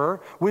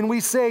bearer, when we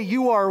say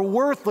you are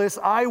worthless,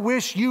 I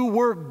wish you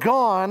were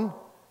gone,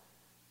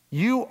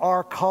 you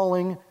are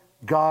calling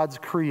God's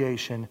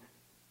creation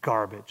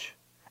garbage.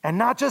 And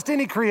not just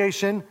any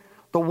creation,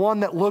 the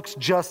one that looks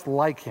just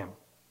like him.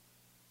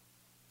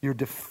 You're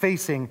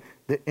defacing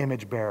the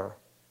image bearer.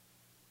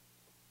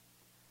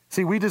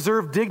 See, we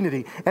deserve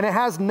dignity, and it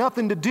has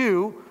nothing to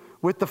do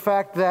with the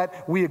fact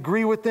that we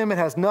agree with them. It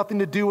has nothing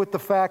to do with the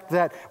fact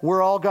that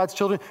we're all God's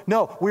children.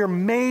 No, we're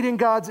made in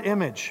God's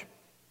image.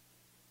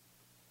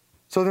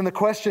 So then the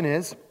question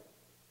is,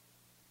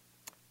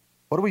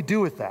 what do we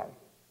do with that?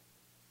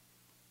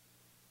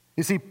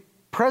 You see,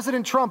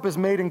 President Trump is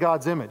made in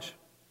God's image.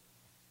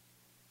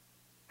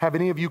 Have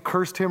any of you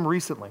cursed him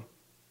recently?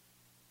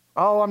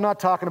 Oh, I'm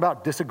not talking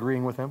about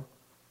disagreeing with him,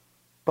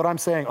 but I'm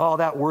saying, oh,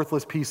 that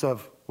worthless piece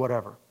of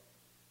whatever.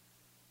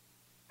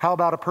 How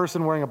about a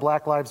person wearing a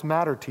Black Lives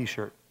Matter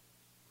t-shirt?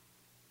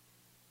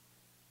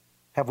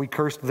 Have we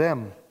cursed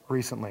them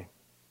recently?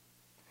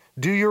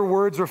 Do your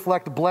words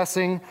reflect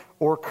blessing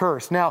or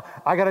curse? Now,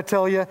 I got to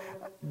tell you,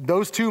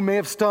 those two may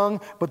have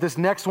stung, but this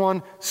next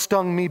one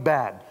stung me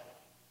bad.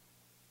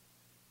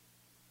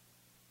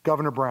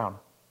 Governor Brown.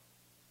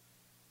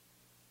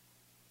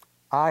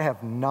 I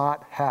have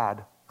not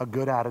had a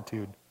good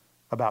attitude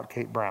about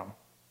Kate Brown.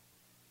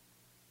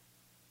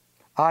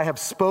 I have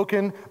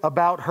spoken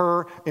about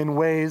her in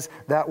ways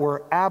that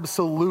were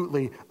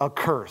absolutely a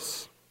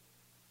curse.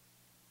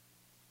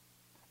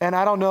 And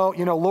I don't know,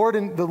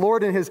 the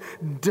Lord in his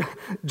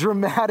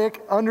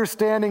dramatic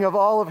understanding of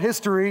all of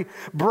history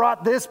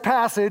brought this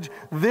passage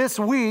this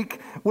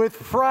week with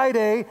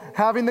Friday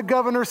having the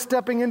governor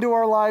stepping into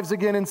our lives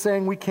again and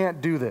saying we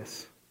can't do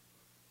this.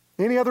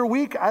 Any other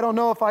week, I don't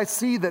know if I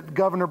see that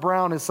Governor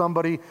Brown is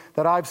somebody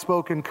that I've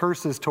spoken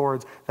curses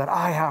towards that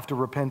I have to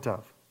repent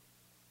of.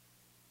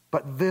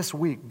 But this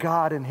week,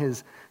 God in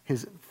his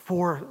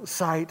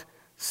foresight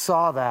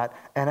saw that.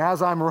 And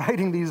as I'm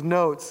writing these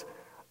notes,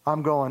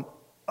 I'm going,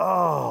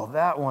 oh,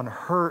 that one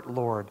hurt,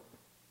 Lord.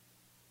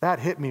 That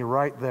hit me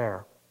right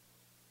there.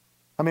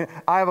 I mean,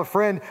 I have a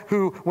friend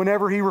who,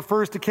 whenever he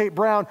refers to Kate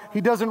Brown, he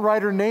doesn't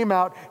write her name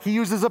out. He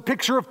uses a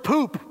picture of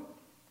poop,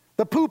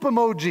 the poop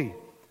emoji.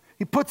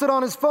 He puts it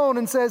on his phone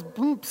and says,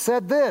 "Bloop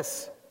said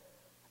this."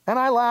 And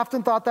I laughed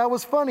and thought that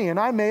was funny, and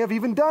I may have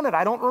even done it.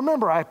 I don't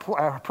remember. I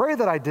pray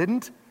that I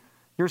didn't.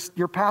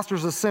 Your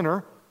pastor's a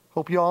sinner.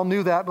 Hope you all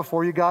knew that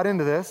before you got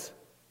into this.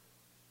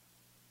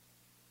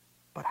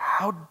 But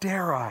how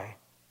dare I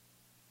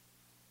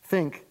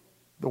think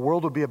the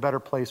world would be a better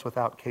place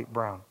without Kate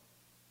Brown?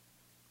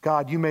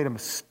 God, you made a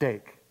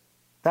mistake.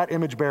 That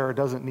image bearer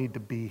doesn't need to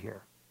be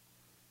here.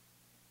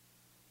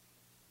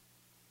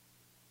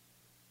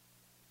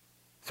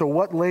 So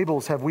what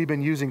labels have we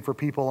been using for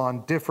people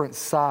on different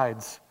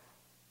sides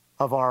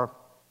of our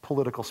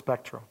political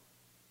spectrum?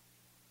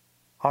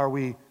 Are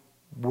we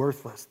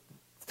worthless,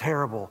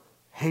 terrible,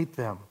 hate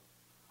them?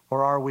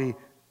 Or are we,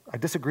 I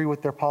disagree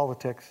with their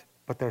politics,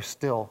 but they're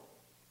still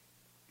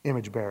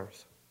image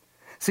bearers?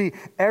 See,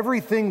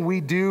 everything we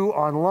do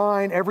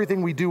online,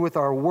 everything we do with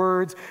our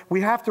words,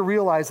 we have to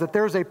realize that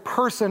there's a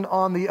person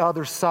on the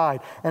other side.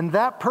 And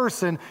that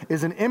person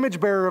is an image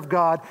bearer of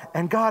God.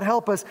 And God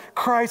help us,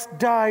 Christ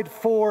died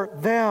for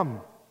them.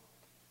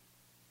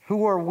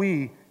 Who are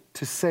we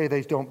to say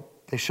they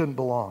shouldn't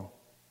belong?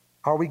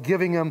 Are we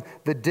giving them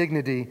the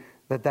dignity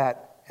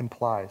that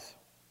implies?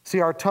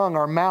 See, our tongue,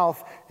 our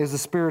mouth is a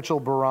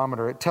spiritual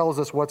barometer. It tells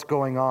us what's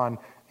going on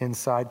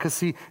inside. Because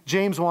see,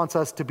 James wants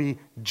us to be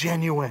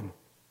genuine.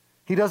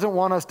 He doesn't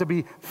want us to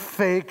be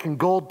fake and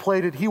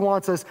gold-plated. He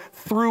wants us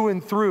through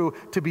and through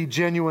to be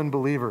genuine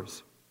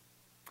believers.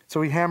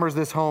 So he hammers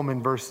this home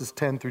in verses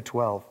 10 through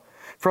 12.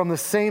 From the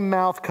same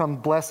mouth come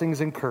blessings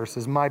and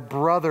curses. My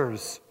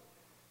brothers,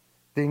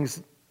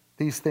 these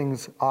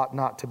things ought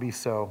not to be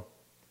so.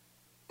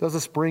 Does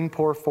a spring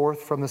pour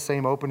forth from the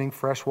same opening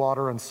fresh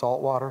water and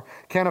salt water?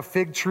 Can a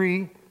fig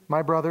tree,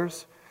 my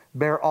brothers,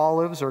 bear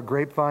olives, or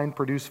grapevine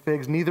produce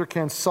figs? Neither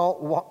can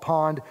salt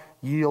pond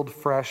yield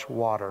fresh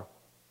water.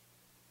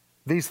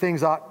 These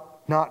things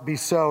ought not be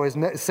so, is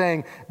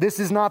saying this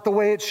is not the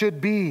way it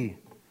should be.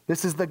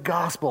 This is the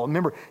gospel.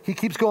 Remember, he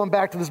keeps going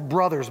back to this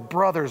brothers,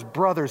 brothers,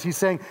 brothers. He's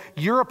saying,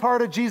 you're a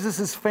part of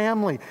Jesus'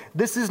 family.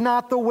 This is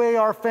not the way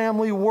our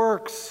family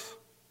works.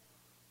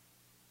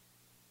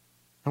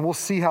 And we'll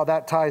see how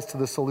that ties to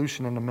the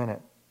solution in a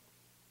minute.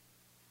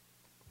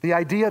 The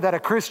idea that a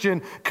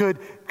Christian could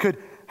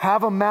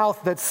have a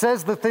mouth that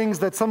says the things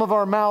that some of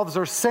our mouths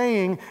are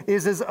saying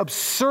is as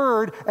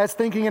absurd as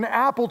thinking an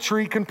apple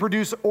tree can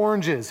produce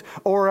oranges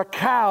or a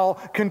cow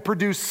can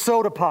produce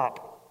soda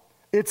pop.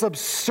 It's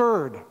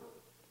absurd.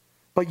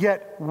 But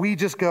yet we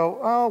just go,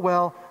 oh,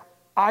 well,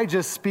 I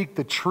just speak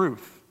the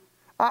truth.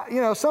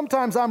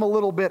 Sometimes I'm a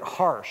little bit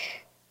harsh.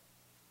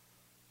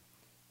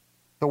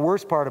 The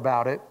worst part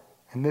about it,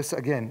 and this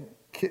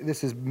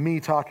is me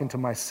talking to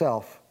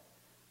myself,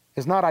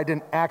 is not I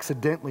didn't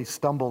accidentally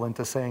stumble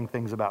into saying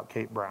things about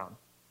Kate Brown.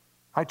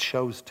 I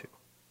chose to.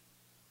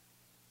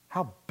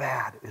 How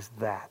bad is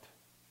that?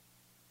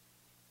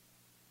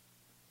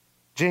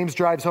 James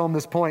drives home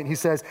this point. He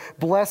says,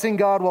 blessing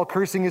God while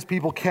cursing his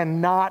people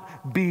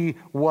cannot be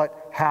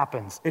what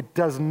happens. It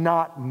does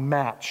not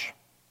match.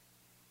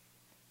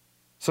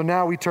 So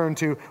now we turn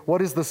to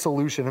what is the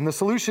solution? And the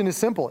solution is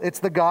simple. It's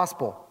the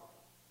gospel.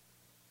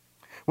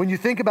 When you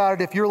think about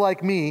it, if you're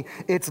like me,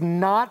 it's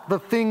not the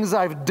things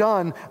I've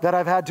done that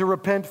I've had to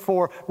repent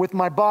for with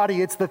my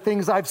body. It's the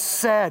things I've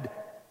said.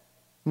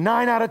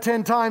 9 out of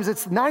 10 times,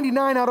 it's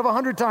 99 out of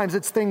 100 times,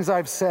 it's things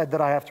I've said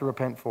that I have to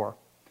repent for.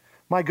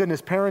 My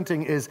goodness,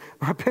 parenting is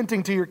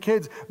repenting to your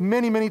kids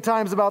many, many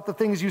times about the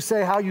things you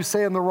say, how you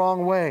say in the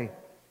wrong way.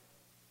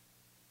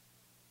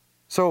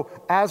 So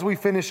as we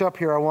finish up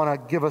here, I want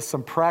to give us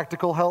some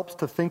practical helps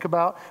to think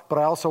about, but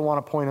I also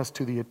want to point us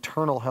to the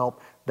eternal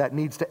help that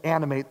needs to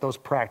animate those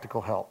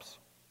practical helps.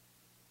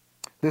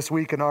 This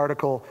week, an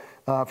article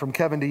from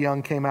Kevin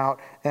DeYoung came out,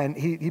 and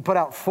he put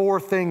out 4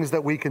 things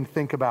that we can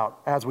think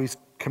about as we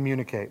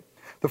communicate.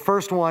 The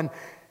first one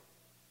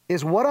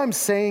is what I'm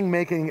saying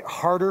making it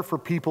harder for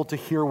people to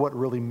hear what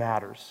really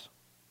matters.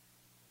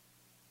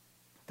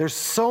 There's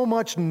so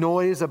much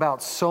noise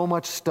about so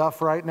much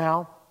stuff right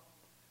now.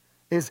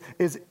 Is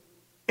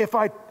if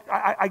I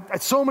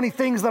so many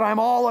things that I'm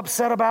all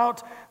upset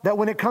about that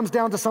when it comes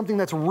down to something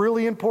that's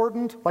really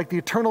important, like the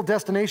eternal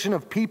destination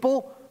of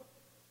people,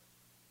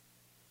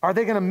 are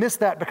they going to miss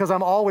that because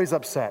I'm always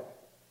upset?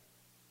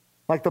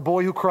 Like the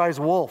boy who cries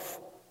wolf.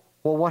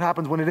 Well, what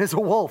happens when it is a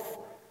wolf?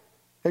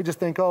 They just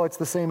think, oh, it's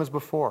the same as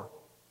before.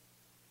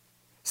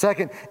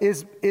 Second,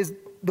 is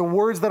the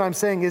words that I'm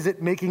saying, is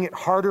it making it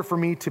harder for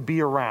me to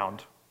be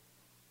around?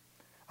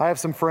 I have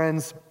some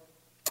friends.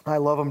 I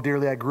love them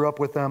dearly. I grew up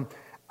with them.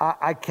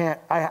 I can't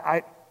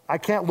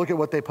look at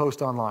what they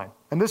post online.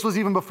 And this was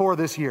even before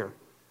this year.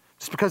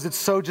 Just because it's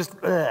so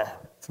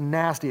it's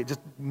nasty. It just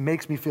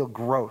makes me feel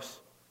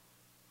gross.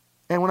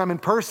 And when I'm in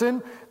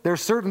person, there's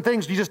certain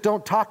things you just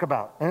don't talk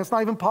about. And it's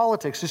not even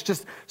politics. It's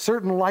just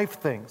certain life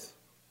things.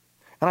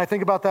 And I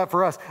think about that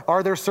for us.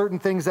 Are there certain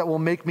things that will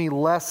make me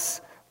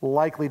less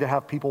likely to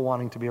have people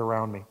wanting to be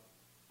around me?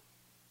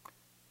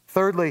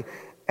 Thirdly,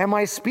 am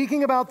I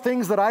speaking about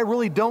things that I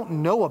really don't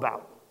know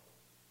about?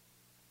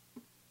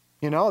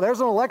 You know, there's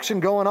an election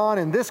going on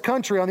in this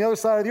country on the other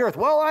side of the earth.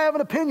 Well, I have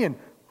an opinion.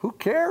 Who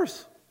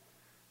cares?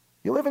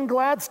 You live in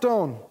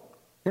Gladstone.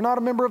 You're not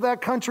a member of that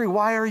country.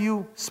 Why are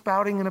you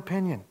spouting an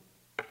opinion?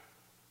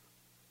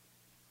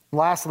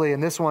 Lastly,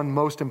 and this one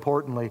most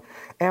importantly,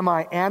 am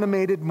I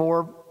animated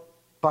more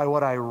by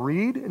what I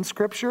read in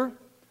Scripture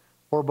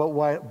or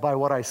by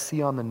what I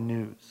see on the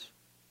news?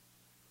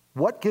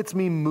 What gets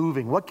me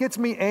moving? What gets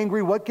me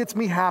angry? What gets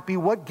me happy?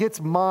 What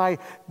gets my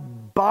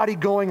body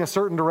going a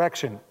certain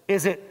direction?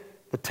 Is it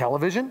the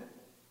television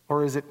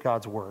or is it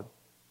God's Word?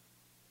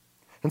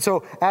 And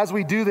so as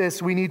we do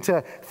this, we need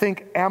to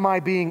think, am I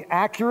being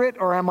accurate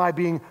or am I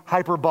being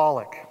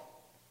hyperbolic?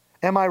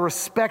 Am I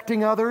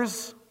respecting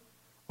others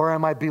or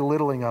am I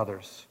belittling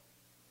others?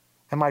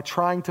 Am I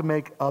trying to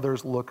make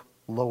others look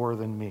lower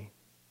than me?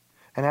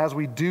 And as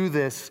we do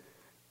this,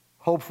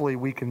 hopefully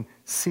we can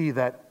see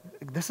that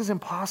this is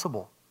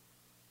impossible.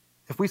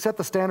 If we set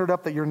the standard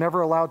up that you're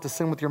never allowed to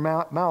sin with your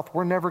mouth,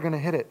 we're never going to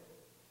hit it.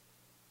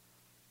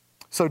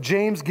 So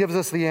James gives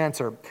us the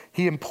answer.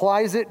 He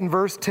implies it in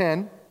verse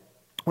 10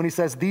 when he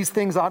says, these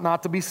things ought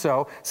not to be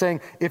so,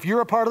 saying, if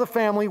you're a part of the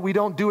family, we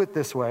don't do it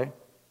this way.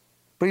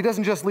 But he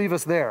doesn't just leave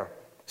us there.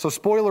 So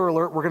spoiler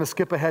alert, we're going to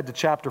skip ahead to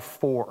chapter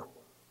 4.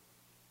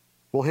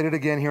 We'll hit it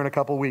again here in a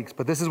couple weeks,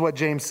 but this is what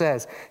James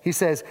says. He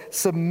says,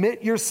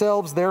 submit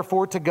yourselves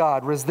therefore to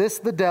God,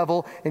 resist the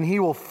devil, and he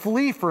will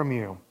flee from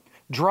you.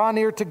 Draw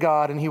near to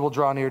God, and he will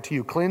draw near to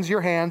you. Cleanse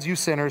your hands, you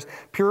sinners.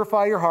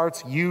 Purify your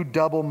hearts, you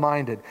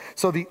double-minded.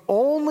 So the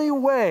only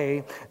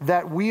way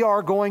that we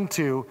are going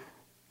to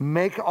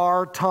make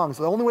our tongues,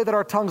 the only way that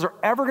our tongues are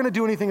ever going to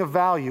do anything of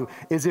value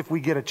is if we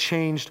get a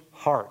changed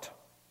heart.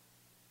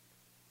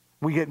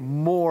 We get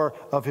more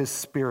of his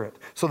Spirit.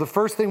 So the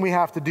first thing we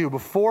have to do,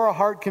 before a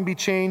heart can be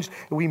changed,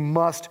 we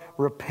must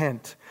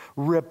repent.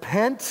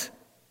 Repent,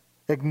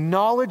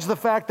 acknowledge the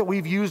fact that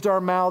we've used our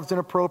mouths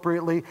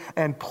inappropriately,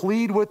 and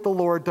plead with the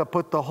Lord to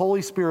put the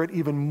Holy Spirit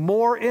even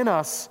more in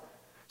us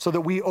so that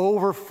we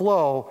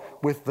overflow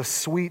with the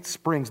sweet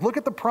springs. Look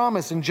at the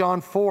promise in John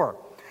 4.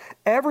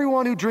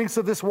 Everyone who drinks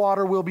of this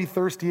water will be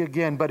thirsty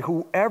again, but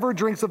whoever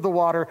drinks of the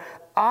water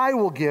I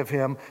will give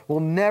him will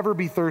never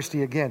be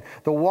thirsty again.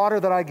 The water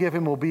that I give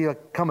him will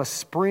become a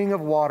spring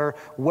of water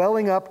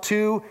welling up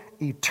to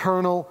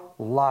eternal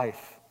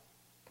life.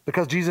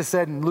 Because Jesus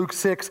said in Luke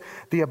 6,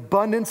 the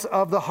abundance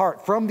of the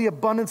heart, from the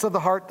abundance of the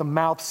heart, the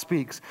mouth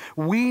speaks.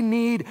 We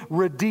need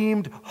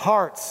redeemed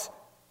hearts.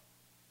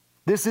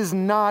 This is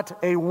not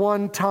a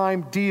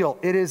one-time deal.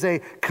 It is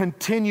a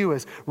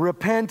continuous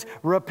repent,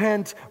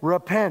 repent,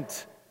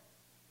 repent.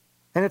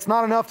 And it's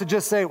not enough to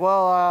just say,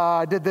 well,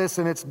 I did this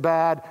and it's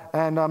bad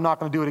and I'm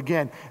not going to do it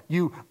again.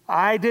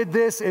 I did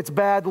this, it's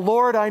bad.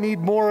 Lord, I need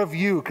more of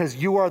you because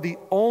you are the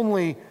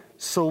only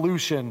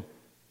solution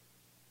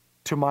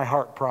to my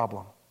heart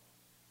problem.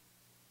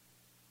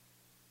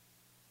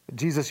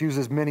 Jesus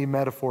uses many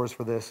metaphors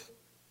for this.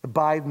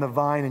 Abide in the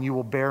vine and you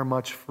will bear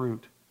much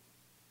fruit.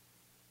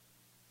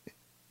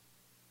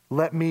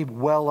 Let me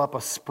well up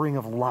a spring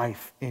of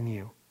life in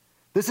you.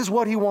 This is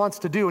what he wants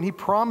to do, and he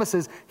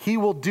promises he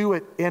will do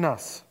it in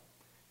us.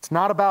 It's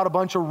not about a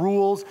bunch of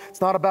rules.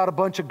 It's not about a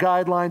bunch of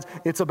guidelines.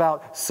 It's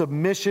about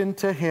submission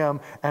to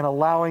him and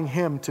allowing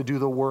him to do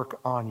the work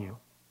on you.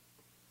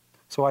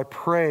 So I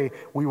pray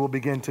we will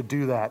begin to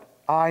do that.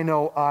 I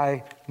know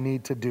I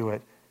need to do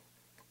it,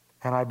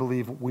 and I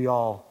believe we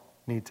all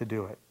need to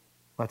do it.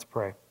 Let's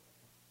pray.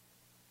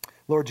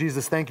 Lord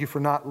Jesus, thank you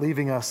for not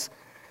leaving us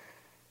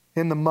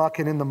in the muck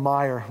and in the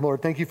mire.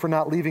 Lord, thank you for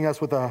not leaving us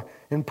with an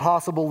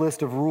impossible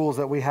list of rules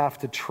that we have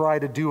to try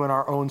to do in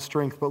our own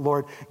strength. But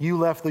Lord, you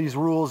left these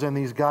rules and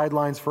these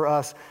guidelines for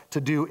us to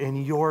do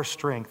in your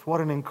strength.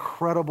 What an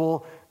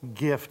incredible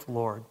gift,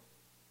 Lord.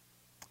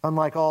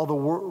 Unlike all the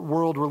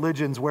world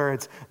religions where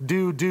it's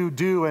do,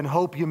 and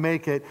hope you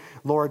make it,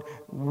 Lord,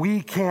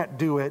 we can't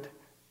do it.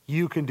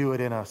 You can do it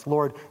in us.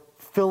 Lord,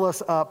 fill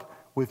us up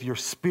with your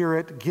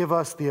Spirit. Give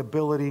us the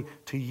ability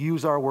to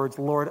use our words.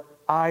 Lord,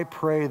 I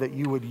pray that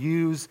you would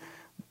use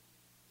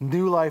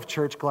New Life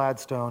Church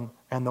Gladstone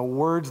and the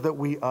words that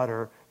we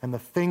utter and the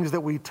things that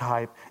we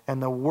type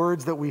and the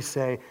words that we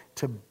say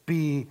to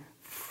be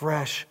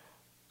fresh,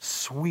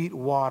 sweet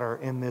water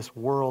in this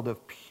world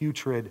of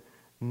putrid,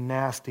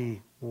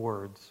 nasty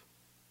words.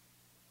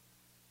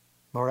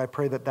 Lord, I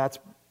pray that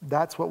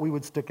that's what we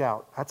would stick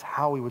out. That's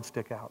how we would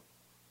stick out.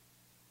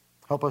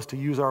 Help us to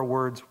use our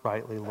words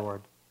rightly,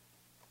 Lord.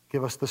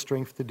 Give us the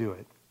strength to do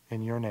it.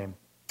 In your name,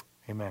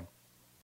 amen.